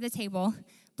Chris at the table.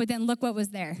 But then look what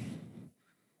was there.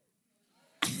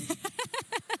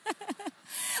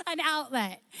 An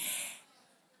outlet.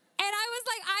 And I was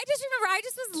like, I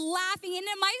just was laughing. And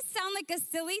it might sound like a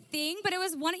silly thing, but it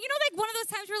was like one of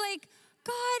those times where like,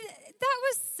 God, that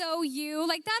was so you.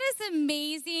 Like, that is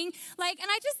amazing. Like, and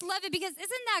I just love it, because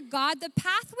isn't that God? The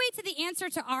pathway to the answer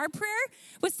to our prayer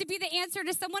was to be the answer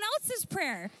to someone else's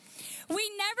prayer.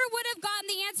 We never would have gotten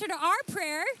the answer to our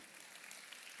prayer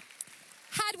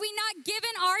had we not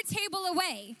given our table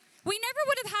away. We never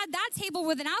would have had that table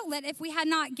with an outlet if we had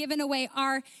not given away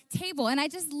our table. And I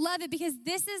just love it, because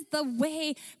this is the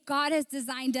way God has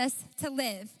designed us to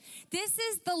live. This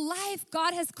is the life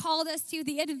God has called us to,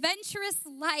 the adventurous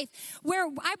life, where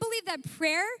I believe that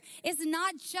prayer is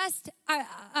not just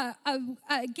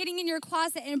getting in your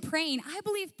closet and praying. I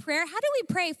believe prayer, how do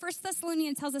we pray? 1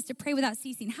 Thessalonians tells us to pray without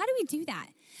ceasing. How do we do that?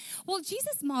 Well,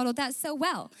 Jesus modeled that so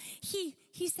well.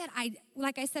 He said,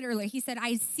 like I said earlier, he said,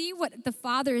 I see what the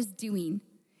Father is doing,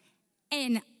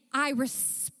 and I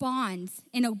respond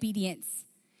in obedience.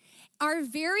 Our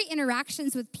very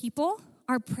interactions with people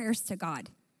are prayers to God.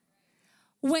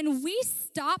 When we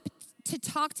stop to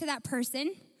talk to that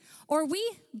person, or we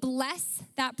bless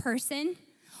that person,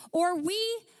 or we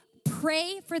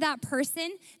pray for that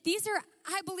person, these are,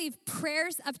 I believe,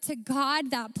 prayers up to God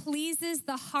that pleases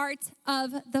the heart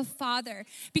of the Father.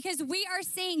 Because we are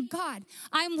saying, God,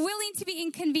 I'm willing to be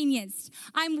inconvenienced.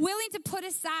 I'm willing to put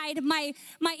aside my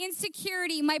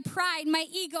insecurity, my pride, my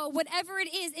ego, whatever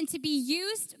it is, and to be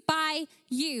used by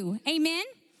you. Amen?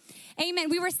 Amen.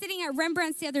 We were sitting at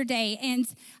Rembrandt's the other day, and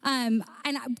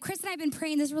Chris and I have been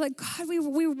praying this. We're like, God,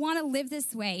 we want to live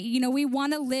this way. You know, we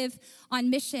want to live on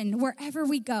mission wherever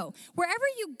we go. Wherever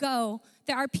you go,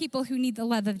 there are people who need the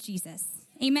love of Jesus.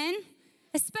 Amen?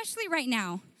 Especially right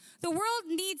now. The world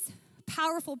needs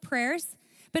powerful prayers,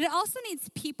 but it also needs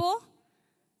people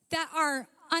that are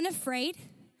unafraid,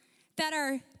 that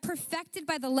are perfected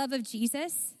by the love of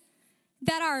Jesus,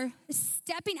 that are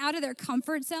stepping out of their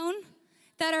comfort zone,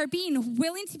 that are being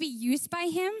willing to be used by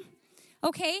him,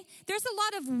 okay? There's a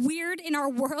lot of weird in our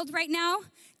world right now.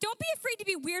 Don't be afraid to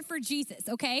be weird for Jesus,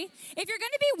 okay? If you're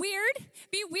gonna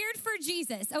be weird for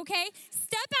Jesus, okay?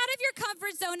 Step out of your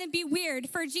comfort zone and be weird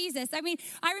for Jesus. I mean,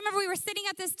 I remember we were sitting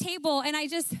at this table, and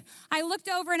I looked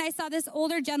over and I saw this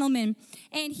older gentleman,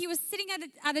 and he was sitting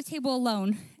at a table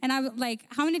alone. And I was like,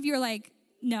 how many of you are like,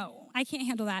 no, I can't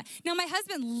handle that? Now, my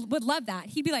husband would love that.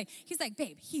 He's like,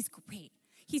 babe, he's great.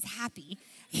 He's happy.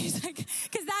 He's like,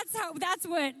 because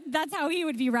that's how he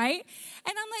would be, right?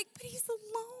 And I'm like, but he's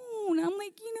alone. I'm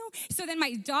like, So then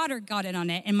my daughter got in on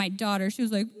it, and my daughter, she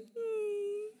was like,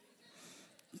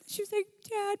 She was like,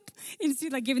 Dad. And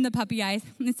she's like giving the puppy eyes.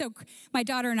 And so my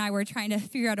daughter and I were trying to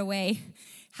figure out a way.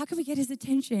 How can we get his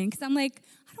attention? Because I'm like,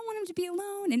 I don't want him to be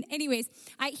alone. And anyways,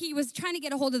 he was trying to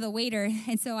get a hold of the waiter.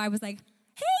 And so I was like,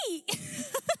 hey.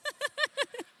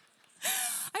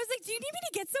 I was like, do you need me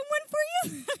to get someone for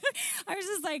you? I was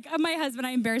just like, my husband,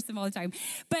 I embarrass him all the time.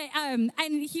 But, and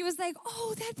he was like,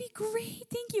 oh, that'd be great.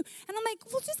 Thank you. And I'm like,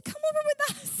 well, just come over with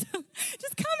us.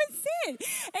 Just come and sit.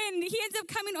 And he ends up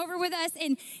coming over with us,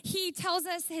 and he tells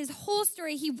us his whole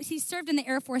story. He served in the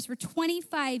Air Force for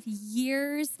 25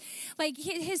 years. Like,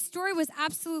 his story was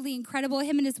absolutely incredible.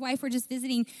 Him and his wife were just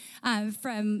visiting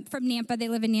from Nampa. They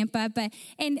live in Nampa.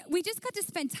 And we just got to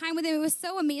spend time with him. It was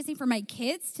so amazing for my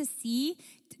kids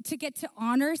to get to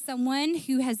honor someone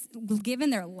who has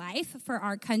given their life for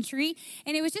our country.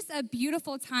 And it was just a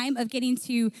beautiful time of getting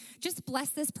to just bless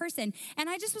this person. And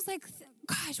I just was like,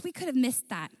 gosh, we could have missed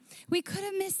that. We could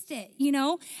have missed it,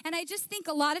 And I just think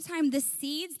a lot of time the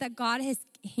seeds that God is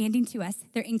handing to us,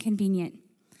 they're inconvenient.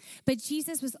 But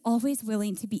Jesus was always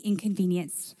willing to be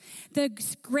inconvenienced. The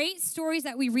great stories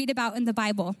that we read about in the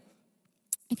Bible,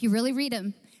 if you really read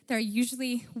them, they're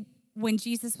usually when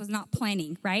Jesus was not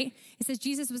planning, right? It says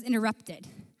Jesus was interrupted.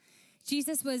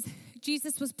 Jesus was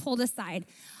pulled aside.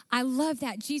 I love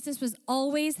that. Jesus was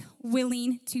always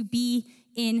willing to be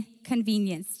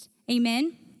inconvenienced.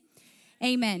 Amen?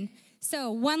 Amen.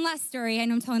 So one last story. I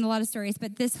know I'm telling a lot of stories,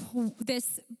 but this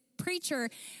preacher,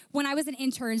 when I was an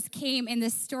intern, came, and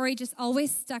this story just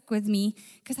always stuck with me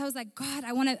because I was like, God,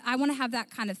 I want to have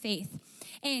that kind of faith.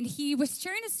 And he was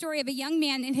sharing a story of a young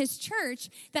man in his church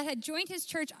that had joined his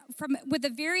church with a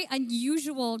very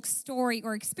unusual story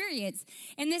or experience.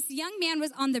 And this young man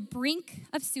was on the brink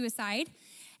of suicide,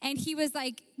 and he was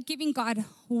like giving God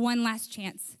one last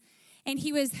chance. And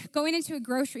he was going into a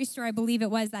grocery store, I believe it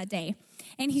was that day.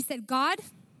 And he said, God,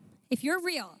 if you're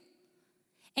real,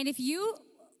 and if you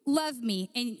love me,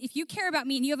 and if you care about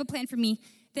me, and you have a plan for me,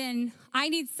 then I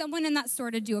need someone in that store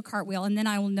to do a cartwheel, and then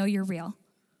I will know you're real.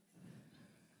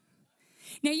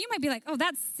 Now, you might be like, oh,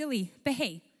 that's silly. But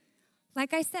hey,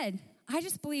 like I said, I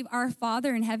just believe our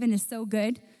Father in heaven is so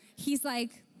good. He's like,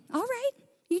 all right,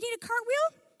 you need a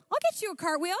cartwheel? I'll get you a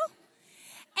cartwheel.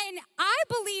 And I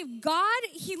believe God,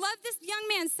 he loved this young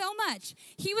man so much.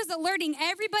 He was alerting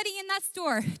everybody in that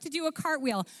store to do a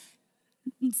cartwheel.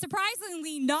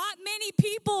 Surprisingly, not many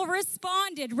people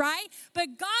responded, right?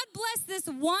 But God blessed this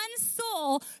one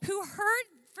soul who heard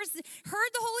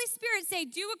the Holy Spirit say,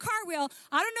 do a cartwheel.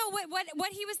 I don't know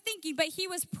what he was thinking, but he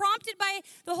was prompted by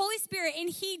the Holy Spirit, and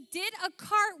he did a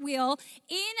cartwheel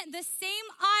in the same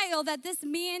aisle that this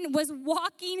man was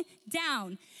walking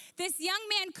down. This young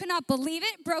man could not believe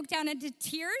it, broke down into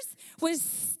tears, was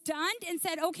stunned, and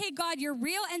said, okay, God, you're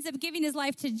real. Ends up giving his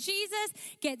life to Jesus,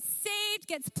 gets saved,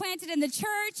 gets planted in the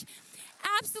church.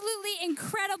 Absolutely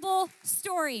incredible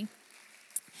story.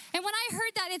 And when I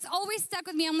heard that, it's always stuck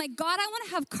with me. I'm like, God, I want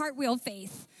to have cartwheel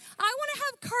faith. I want to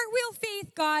have cartwheel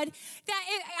faith, God, that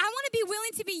I want to be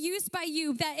willing to be used by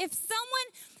you, that if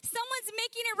someone's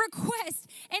making a request,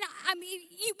 and I mean,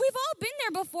 we've all been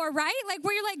there before, right? Like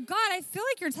where you're like, God, I feel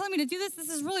like you're telling me to do this. This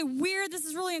is really weird. This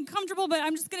is really uncomfortable, but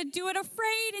I'm just going to do it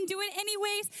afraid and do it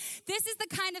anyways. This is the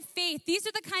kind of faith. These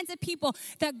are the kinds of people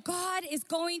that God is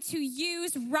going to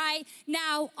use right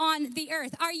now on the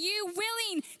earth. Are you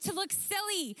willing to look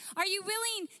silly? Are you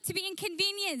willing to be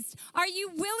inconvenienced? Are you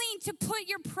willing to put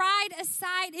your pride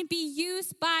aside and be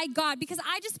used by God? Because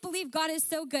I just believe God is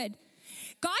so good.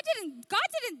 God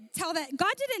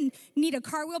didn't need a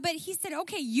cartwheel, but he said,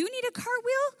 okay, you need a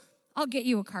cartwheel? I'll get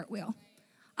you a cartwheel.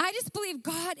 I just believe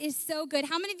God is so good.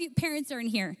 How many of you parents are in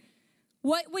here?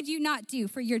 What would you not do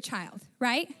for your child,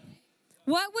 right?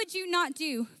 What would you not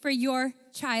do for your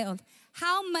child?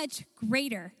 How much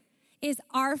greater is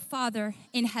our Father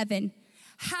in heaven?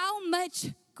 How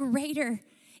much greater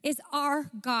is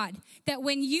our God that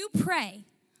when you pray,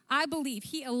 I believe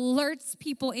he alerts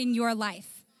people in your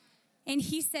life. And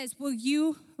he says, will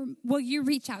you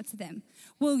reach out to them?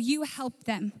 Will you help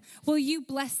them? Will you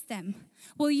bless them?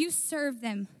 Will you serve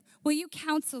them? Will you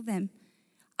counsel them?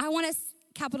 I want us,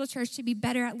 Capital Church, to be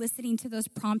better at listening to those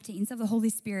promptings of the Holy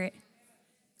Spirit.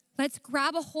 Let's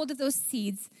grab a hold of those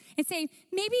seeds and say,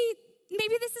 maybe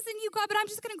this isn't you, God, but I'm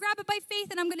just going to grab it by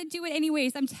faith and I'm going to do it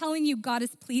anyways. I'm telling you, God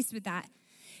is pleased with that.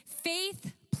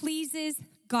 Faith pleases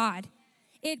God.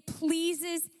 It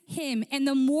pleases him. And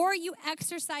the more you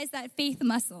exercise that faith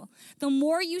muscle, the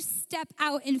more you step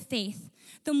out in faith,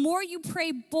 the more you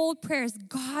pray bold prayers,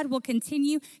 God will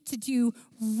continue to do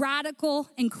radical,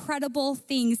 incredible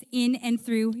things in and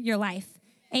through your life.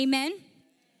 Amen?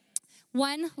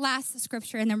 One last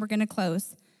scripture, and then we're going to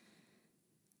close.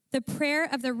 The prayer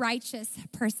of the righteous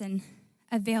person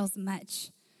avails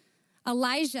much.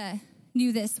 Elijah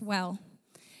knew this well.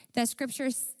 The scripture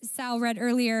Sal read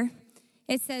earlier,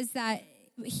 it says that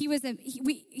he was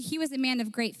a man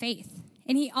of great faith,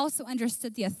 and he also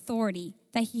understood the authority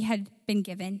that he had been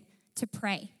given to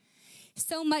pray.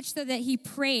 So much so that he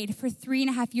prayed for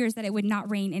 3.5 years that it would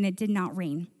not rain, and it did not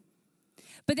rain.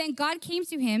 But then God came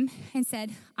to him and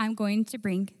said, I'm going to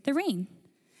bring the rain.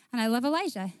 And I love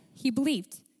Elijah. He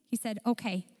believed. He said,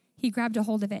 okay. He grabbed a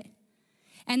hold of it.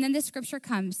 And then the scripture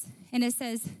comes, and it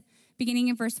says, beginning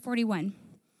in verse 41,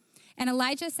 and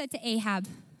Elijah said to Ahab,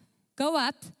 go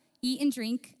up, eat and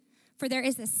drink, for there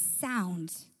is a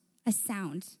sound.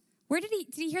 Where did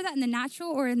he hear that in the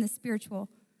natural or in the spiritual?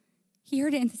 He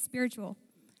heard it in the spiritual.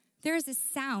 There is a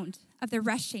sound of the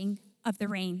rushing of the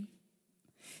rain.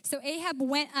 So Ahab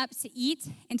went up to eat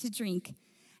and to drink,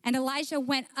 and Elijah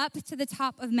went up to the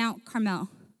top of Mount Carmel,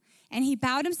 and he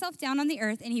bowed himself down on the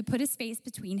earth, and he put his face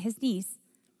between his knees.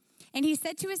 And he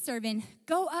said to his servant,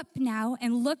 go up now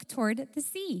and look toward the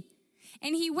sea.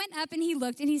 And he went up and he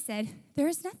looked, and he said, there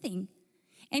is nothing.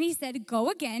 And he said, go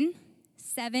again.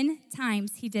 7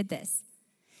 times he did this.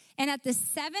 And at the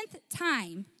 7th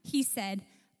time, he said,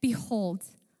 behold,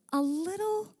 a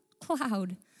little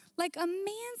cloud, like a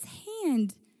man's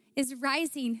hand, is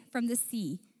rising from the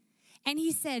sea. And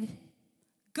he said,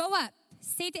 go up,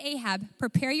 say to Ahab,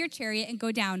 prepare your chariot and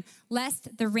go down,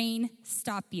 lest the rain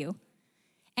stop you.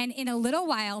 And in a little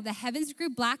while, the heavens grew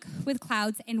black with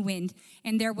clouds and wind,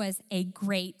 and there was a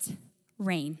great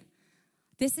rain.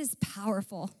 This is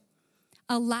powerful.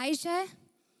 Elijah,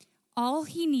 all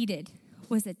he needed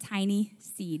was a tiny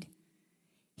seed.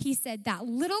 He said that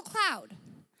little cloud,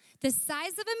 the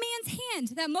size of a man's hand,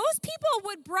 that most people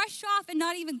would brush off and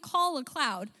not even call a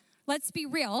cloud. Let's be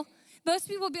real. Most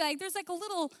people would be like, there's like a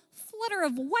little flutter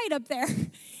of white up there.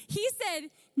 He said,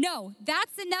 no,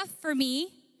 that's enough for me.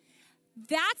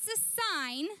 That's a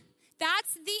sign.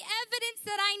 That's the evidence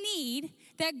that I need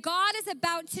that God is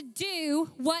about to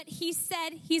do what he said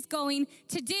he's going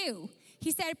to do.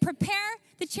 He said, prepare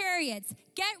the chariots,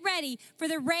 get ready, for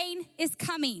the rain is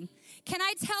coming. Can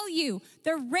I tell you,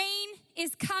 the rain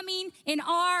is coming in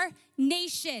our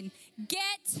nation.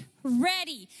 Get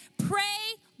ready.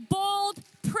 Pray bold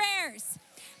prayers.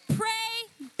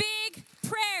 Pray big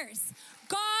prayers.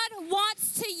 God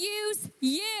wants to use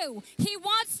you. He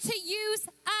wants to use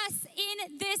us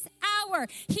in this hour.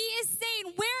 He is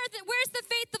saying, where's the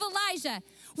faith of Elijah?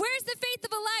 Where's the faith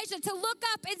of Elijah to look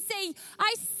up and say,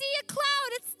 I see a cloud.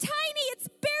 It's tiny. It's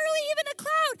barely even a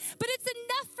cloud, but it's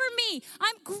enough for me.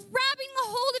 I'm grabbing a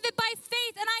hold of it by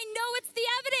faith, and I know it's the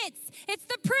evidence. It's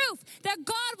the proof that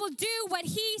God will do what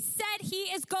he said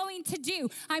he is going to do.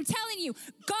 I'm telling you,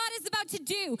 God is about to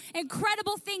do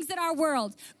incredible things in our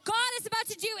world. God is about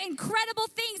to do incredible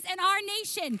things in our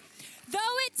nation.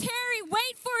 Though it tarry,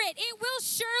 wait for it. It will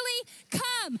surely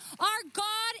come. Our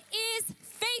God is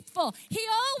faithful. He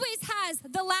always has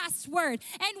the last word.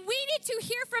 And we need to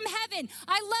hear from heaven.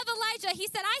 I love Elijah.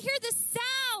 He said, I hear the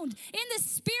sound in the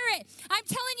spirit. I'm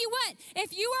telling you what,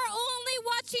 if you are only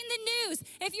watching the news,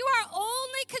 if you are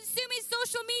only consuming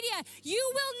social media, you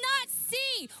will not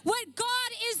see what God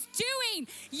is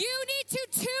doing. You need to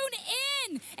tune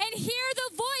in and hear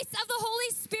the voice of the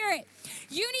Holy Spirit.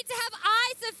 You need to have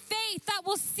eyes of faith that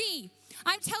will see.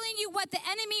 I'm telling you what, the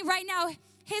enemy right now,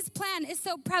 his plan is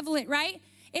so prevalent, right?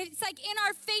 It's like in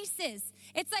our faces.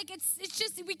 It's like it's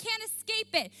just, we can't escape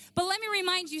it. But let me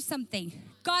remind you something.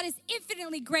 God is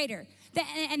infinitely greater than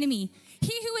an enemy.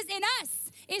 He who is in us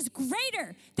is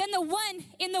greater than the one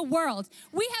in the world.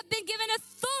 We have been given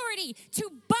authority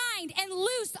to bind and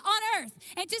loose on earth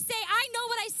and to say, I know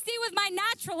what I see with my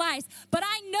natural eyes, but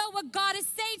I know what God is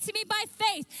saying to me by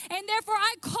faith. And therefore,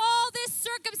 I call this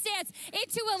circumstance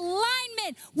into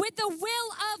alignment with the will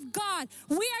of God.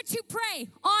 We are to pray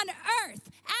on earth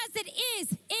as it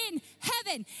is in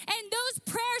heaven. And those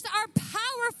prayers are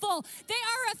powerful. They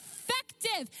are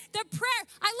effective. The prayer,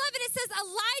 I love it. It says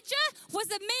Elijah was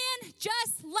a man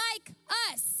just like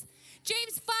us.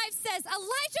 James 5 says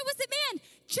Elijah was a man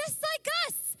just like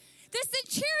us. The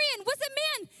centurion was a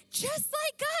man just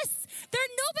like us.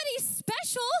 They're nobody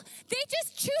special. They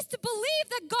just choose to believe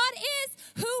that God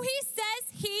is who he says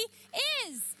he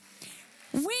is.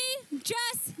 We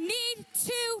just need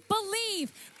to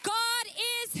believe God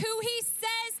is who he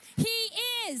says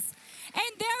he is.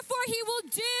 And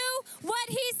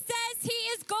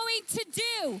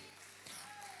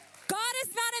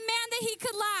that he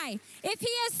could lie. If he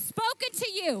has spoken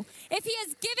to you, if he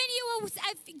has given you,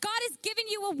 if God has given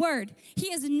you a word,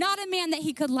 he is not a man that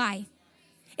he could lie.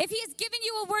 If he has given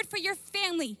you a word for your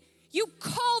family, you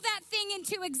call that thing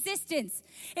into existence.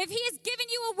 If he has given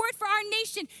you a word for our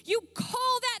nation, you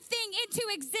call that thing into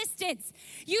existence.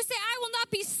 You say, I will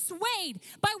not be swayed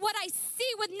by what I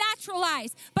see with natural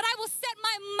eyes, but I will set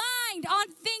my mind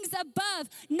on things above,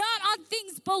 not on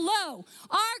things below.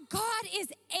 Our God is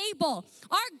able.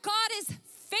 Our God is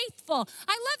faithful.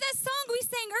 I love that song we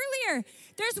sang earlier.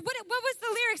 What was the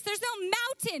lyrics? There's no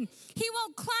mountain he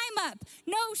won't climb up.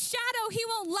 No shadow he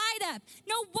won't light up.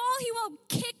 No wall he won't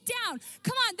kick down.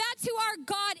 Come on, that's who our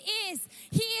God is.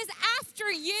 He is after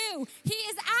you. He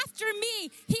is after me.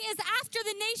 He is after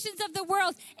the nations of the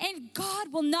world. And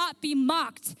God will not be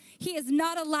mocked. He is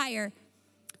not a liar.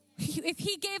 If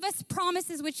he gave us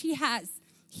promises, which he has,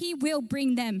 he will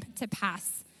bring them to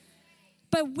pass.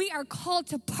 But we are called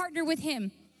to partner with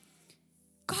him.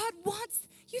 God wants,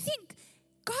 you think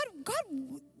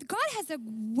God has a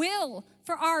will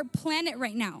for our planet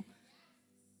right now.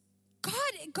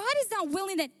 God is not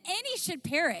willing that any should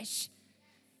perish.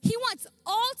 He wants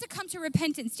all to come to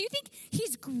repentance. Do you think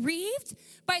he's grieved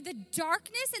by the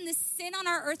darkness and the sin on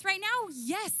our earth right now?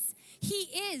 Yes, he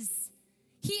is.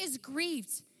 He is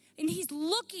grieved. And he's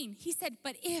looking. He said,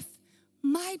 but if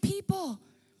my people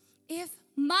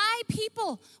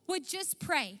would just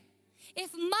pray,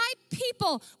 if my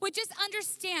people would just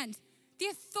understand the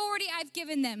authority I've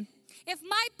given them, if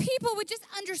my people would just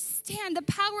understand the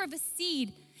power of a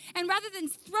seed, and rather than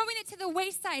throwing it to the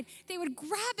wayside, they would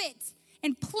grab it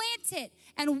and plant it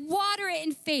and water it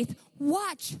in faith.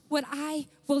 Watch what I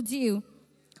will do.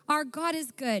 Our God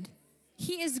is good.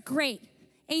 He is great.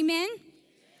 Amen?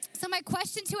 So my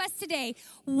question to us today,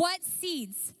 what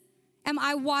seeds am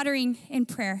I watering in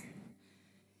prayer?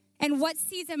 And what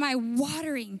seeds am I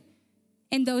watering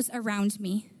in those around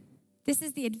me? This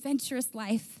is the adventurous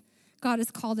life God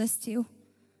has called us to.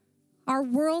 Our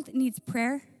world needs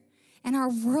prayer, and our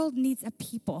world needs a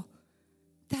people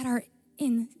that are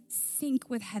in sync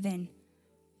with heaven,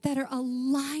 that are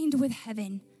aligned with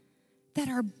heaven, that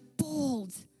are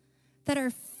bold, that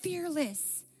are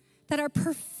fearless, that are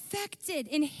perfected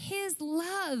in his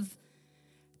love,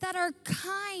 that are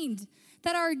kind,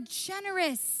 that are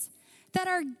generous, that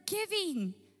are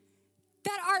giving,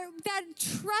 that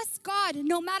trust God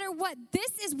no matter what.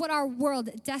 This is what our world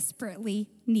desperately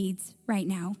needs right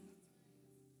now.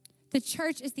 The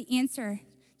church is the answer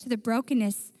to the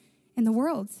brokenness in the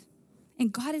world.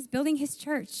 And God is building his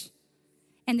church.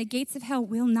 And the gates of hell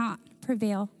will not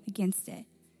prevail against it.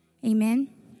 Amen.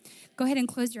 Go ahead and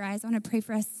close your eyes. I want to pray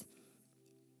for us.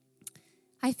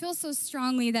 I feel so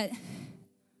strongly that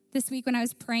this week when I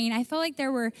was praying, I felt like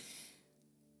there were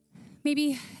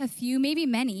maybe a few, maybe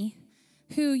many,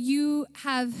 who you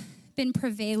have been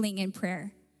prevailing in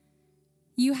prayer.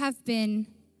 You have been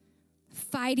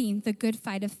fighting the good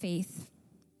fight of faith.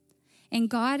 And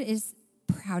God is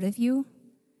proud of you.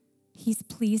 He's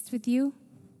pleased with you.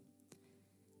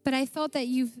 But I felt that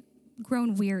you've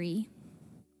grown weary.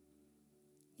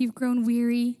 You've grown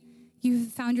weary.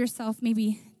 You've found yourself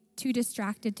maybe too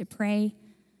distracted to pray.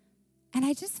 And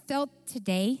I just felt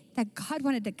today that God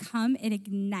wanted to come and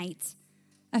ignite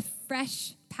a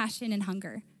fresh passion and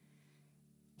hunger.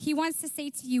 He wants to say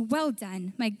to you, well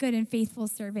done, my good and faithful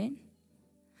servant.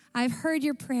 I've heard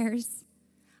your prayers.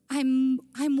 I'm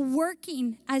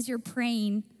working as you're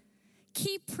praying.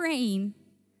 Keep praying.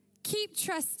 Keep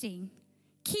trusting.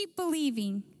 Keep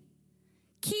believing.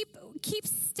 Keep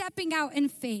stepping out in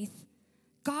faith.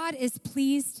 God is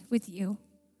pleased with you.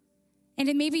 And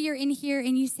then maybe you're in here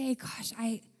and you say, gosh,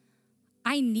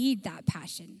 I need that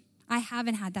passion. I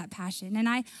haven't had that passion. And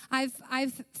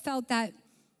I've felt that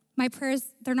my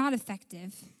prayers, they're not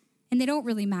effective and they don't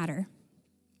really matter.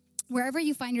 Wherever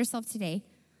you find yourself today,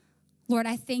 Lord,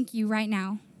 I thank you right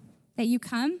now that you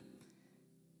come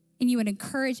and you would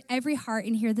encourage every heart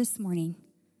in here this morning.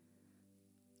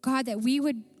 God, that we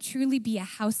would truly be a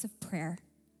house of prayer,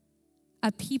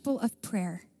 a people of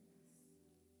prayer.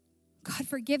 God,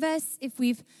 forgive us if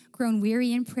we've grown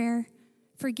weary in prayer.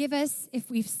 Forgive us if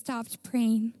we've stopped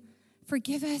praying.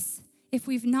 Forgive us if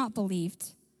we've not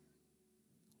believed.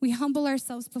 We humble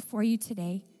ourselves before you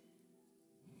today,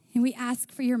 and we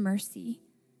ask for your mercy.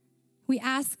 We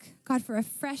ask, God, for a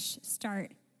fresh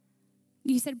start.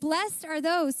 You said, blessed are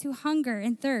those who hunger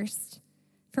and thirst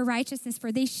for righteousness,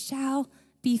 for they shall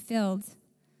be filled.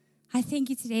 I thank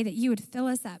you today that you would fill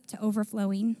us up to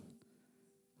overflowing.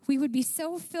 We would be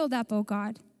so filled up, oh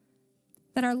God,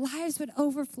 that our lives would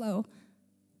overflow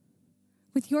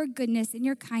with your goodness and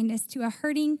your kindness to a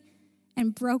hurting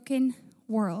and broken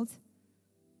world.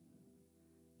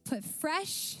 put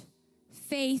fresh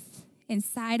faith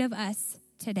inside of us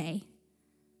today.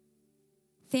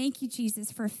 Thank you,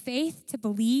 Jesus, for faith to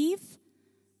believe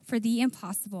for the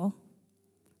impossible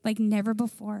like never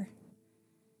before.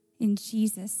 In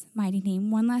Jesus' mighty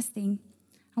name. One last thing.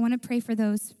 I want to pray for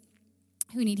those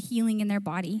who need healing in their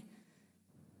body.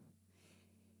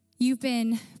 You've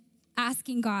been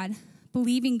asking God,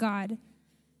 believing God,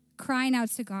 crying out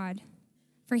to God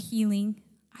for healing.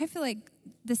 I feel like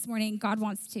this morning God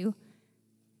wants to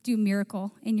do a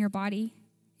miracle in your body.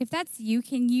 If that's you,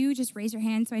 can you just raise your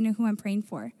hand so I know who I'm praying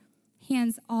for?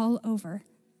 Hands all over.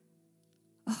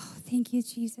 Oh, thank you,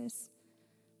 Jesus.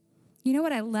 You know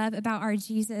what I love about our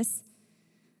Jesus?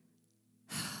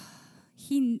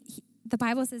 The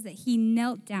Bible says that he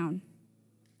knelt down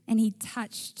and he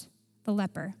touched the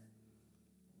leper.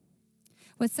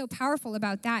 What's so powerful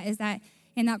about that is that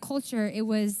in that culture, it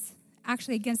was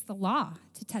actually against the law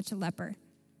to touch a leper.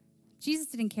 Jesus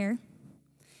didn't care.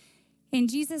 And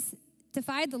Jesus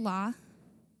defied the law,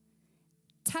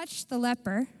 touched the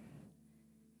leper,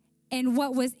 and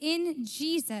what was in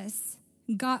Jesus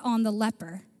got on the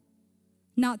leper,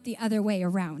 not the other way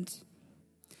around.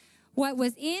 What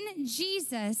was in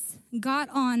Jesus got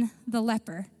on the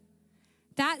leper.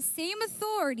 That same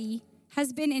authority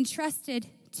has been entrusted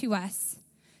to us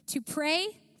to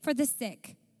pray for the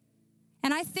sick.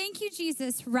 And I thank you,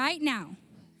 Jesus, right now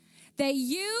that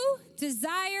you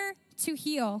desire to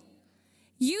heal.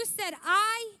 You said,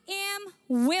 I am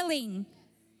willing.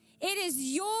 It is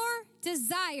your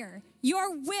desire,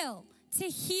 your will to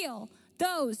heal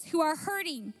those who are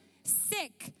hurting,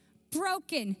 sick,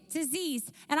 broken,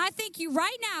 diseased. And I thank you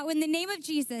right now in the name of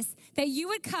Jesus that you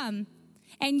would come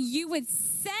and you would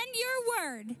send your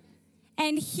word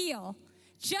and heal.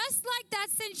 Just like that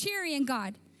centurion,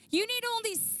 God, you need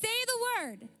only say the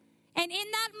word. And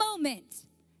in that moment,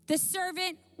 the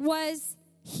servant was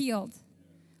healed.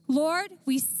 Lord,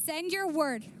 we send your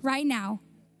word right now.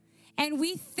 And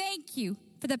we thank you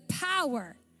for the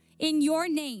power in your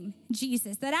name,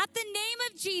 Jesus. That at the name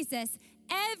of Jesus,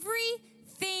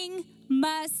 everything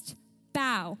must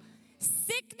bow.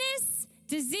 Sickness,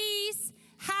 disease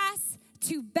has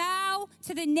to bow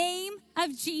to the name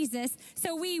of Jesus.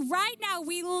 So we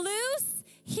loose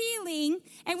healing,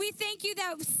 and we thank you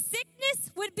that sickness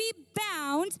would be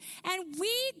bound, and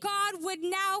we, God, would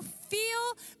now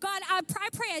feel, God, I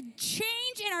pray a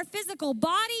change in our physical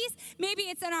bodies. Maybe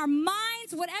it's in our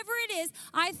minds, whatever it is.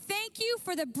 I thank you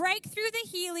for the breakthrough, the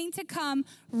healing to come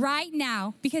right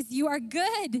now, because you are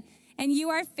good and you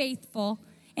are faithful.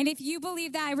 And if you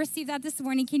believe that, I received that this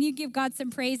morning. Can you give God some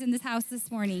praise in this house this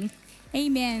morning?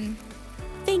 Amen.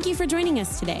 Thank you for joining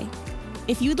us today.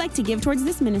 If you would like to give towards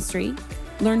this ministry,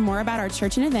 learn more about our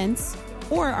church and events,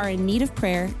 or are in need of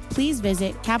prayer, please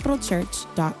visit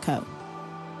capitalchurch.co.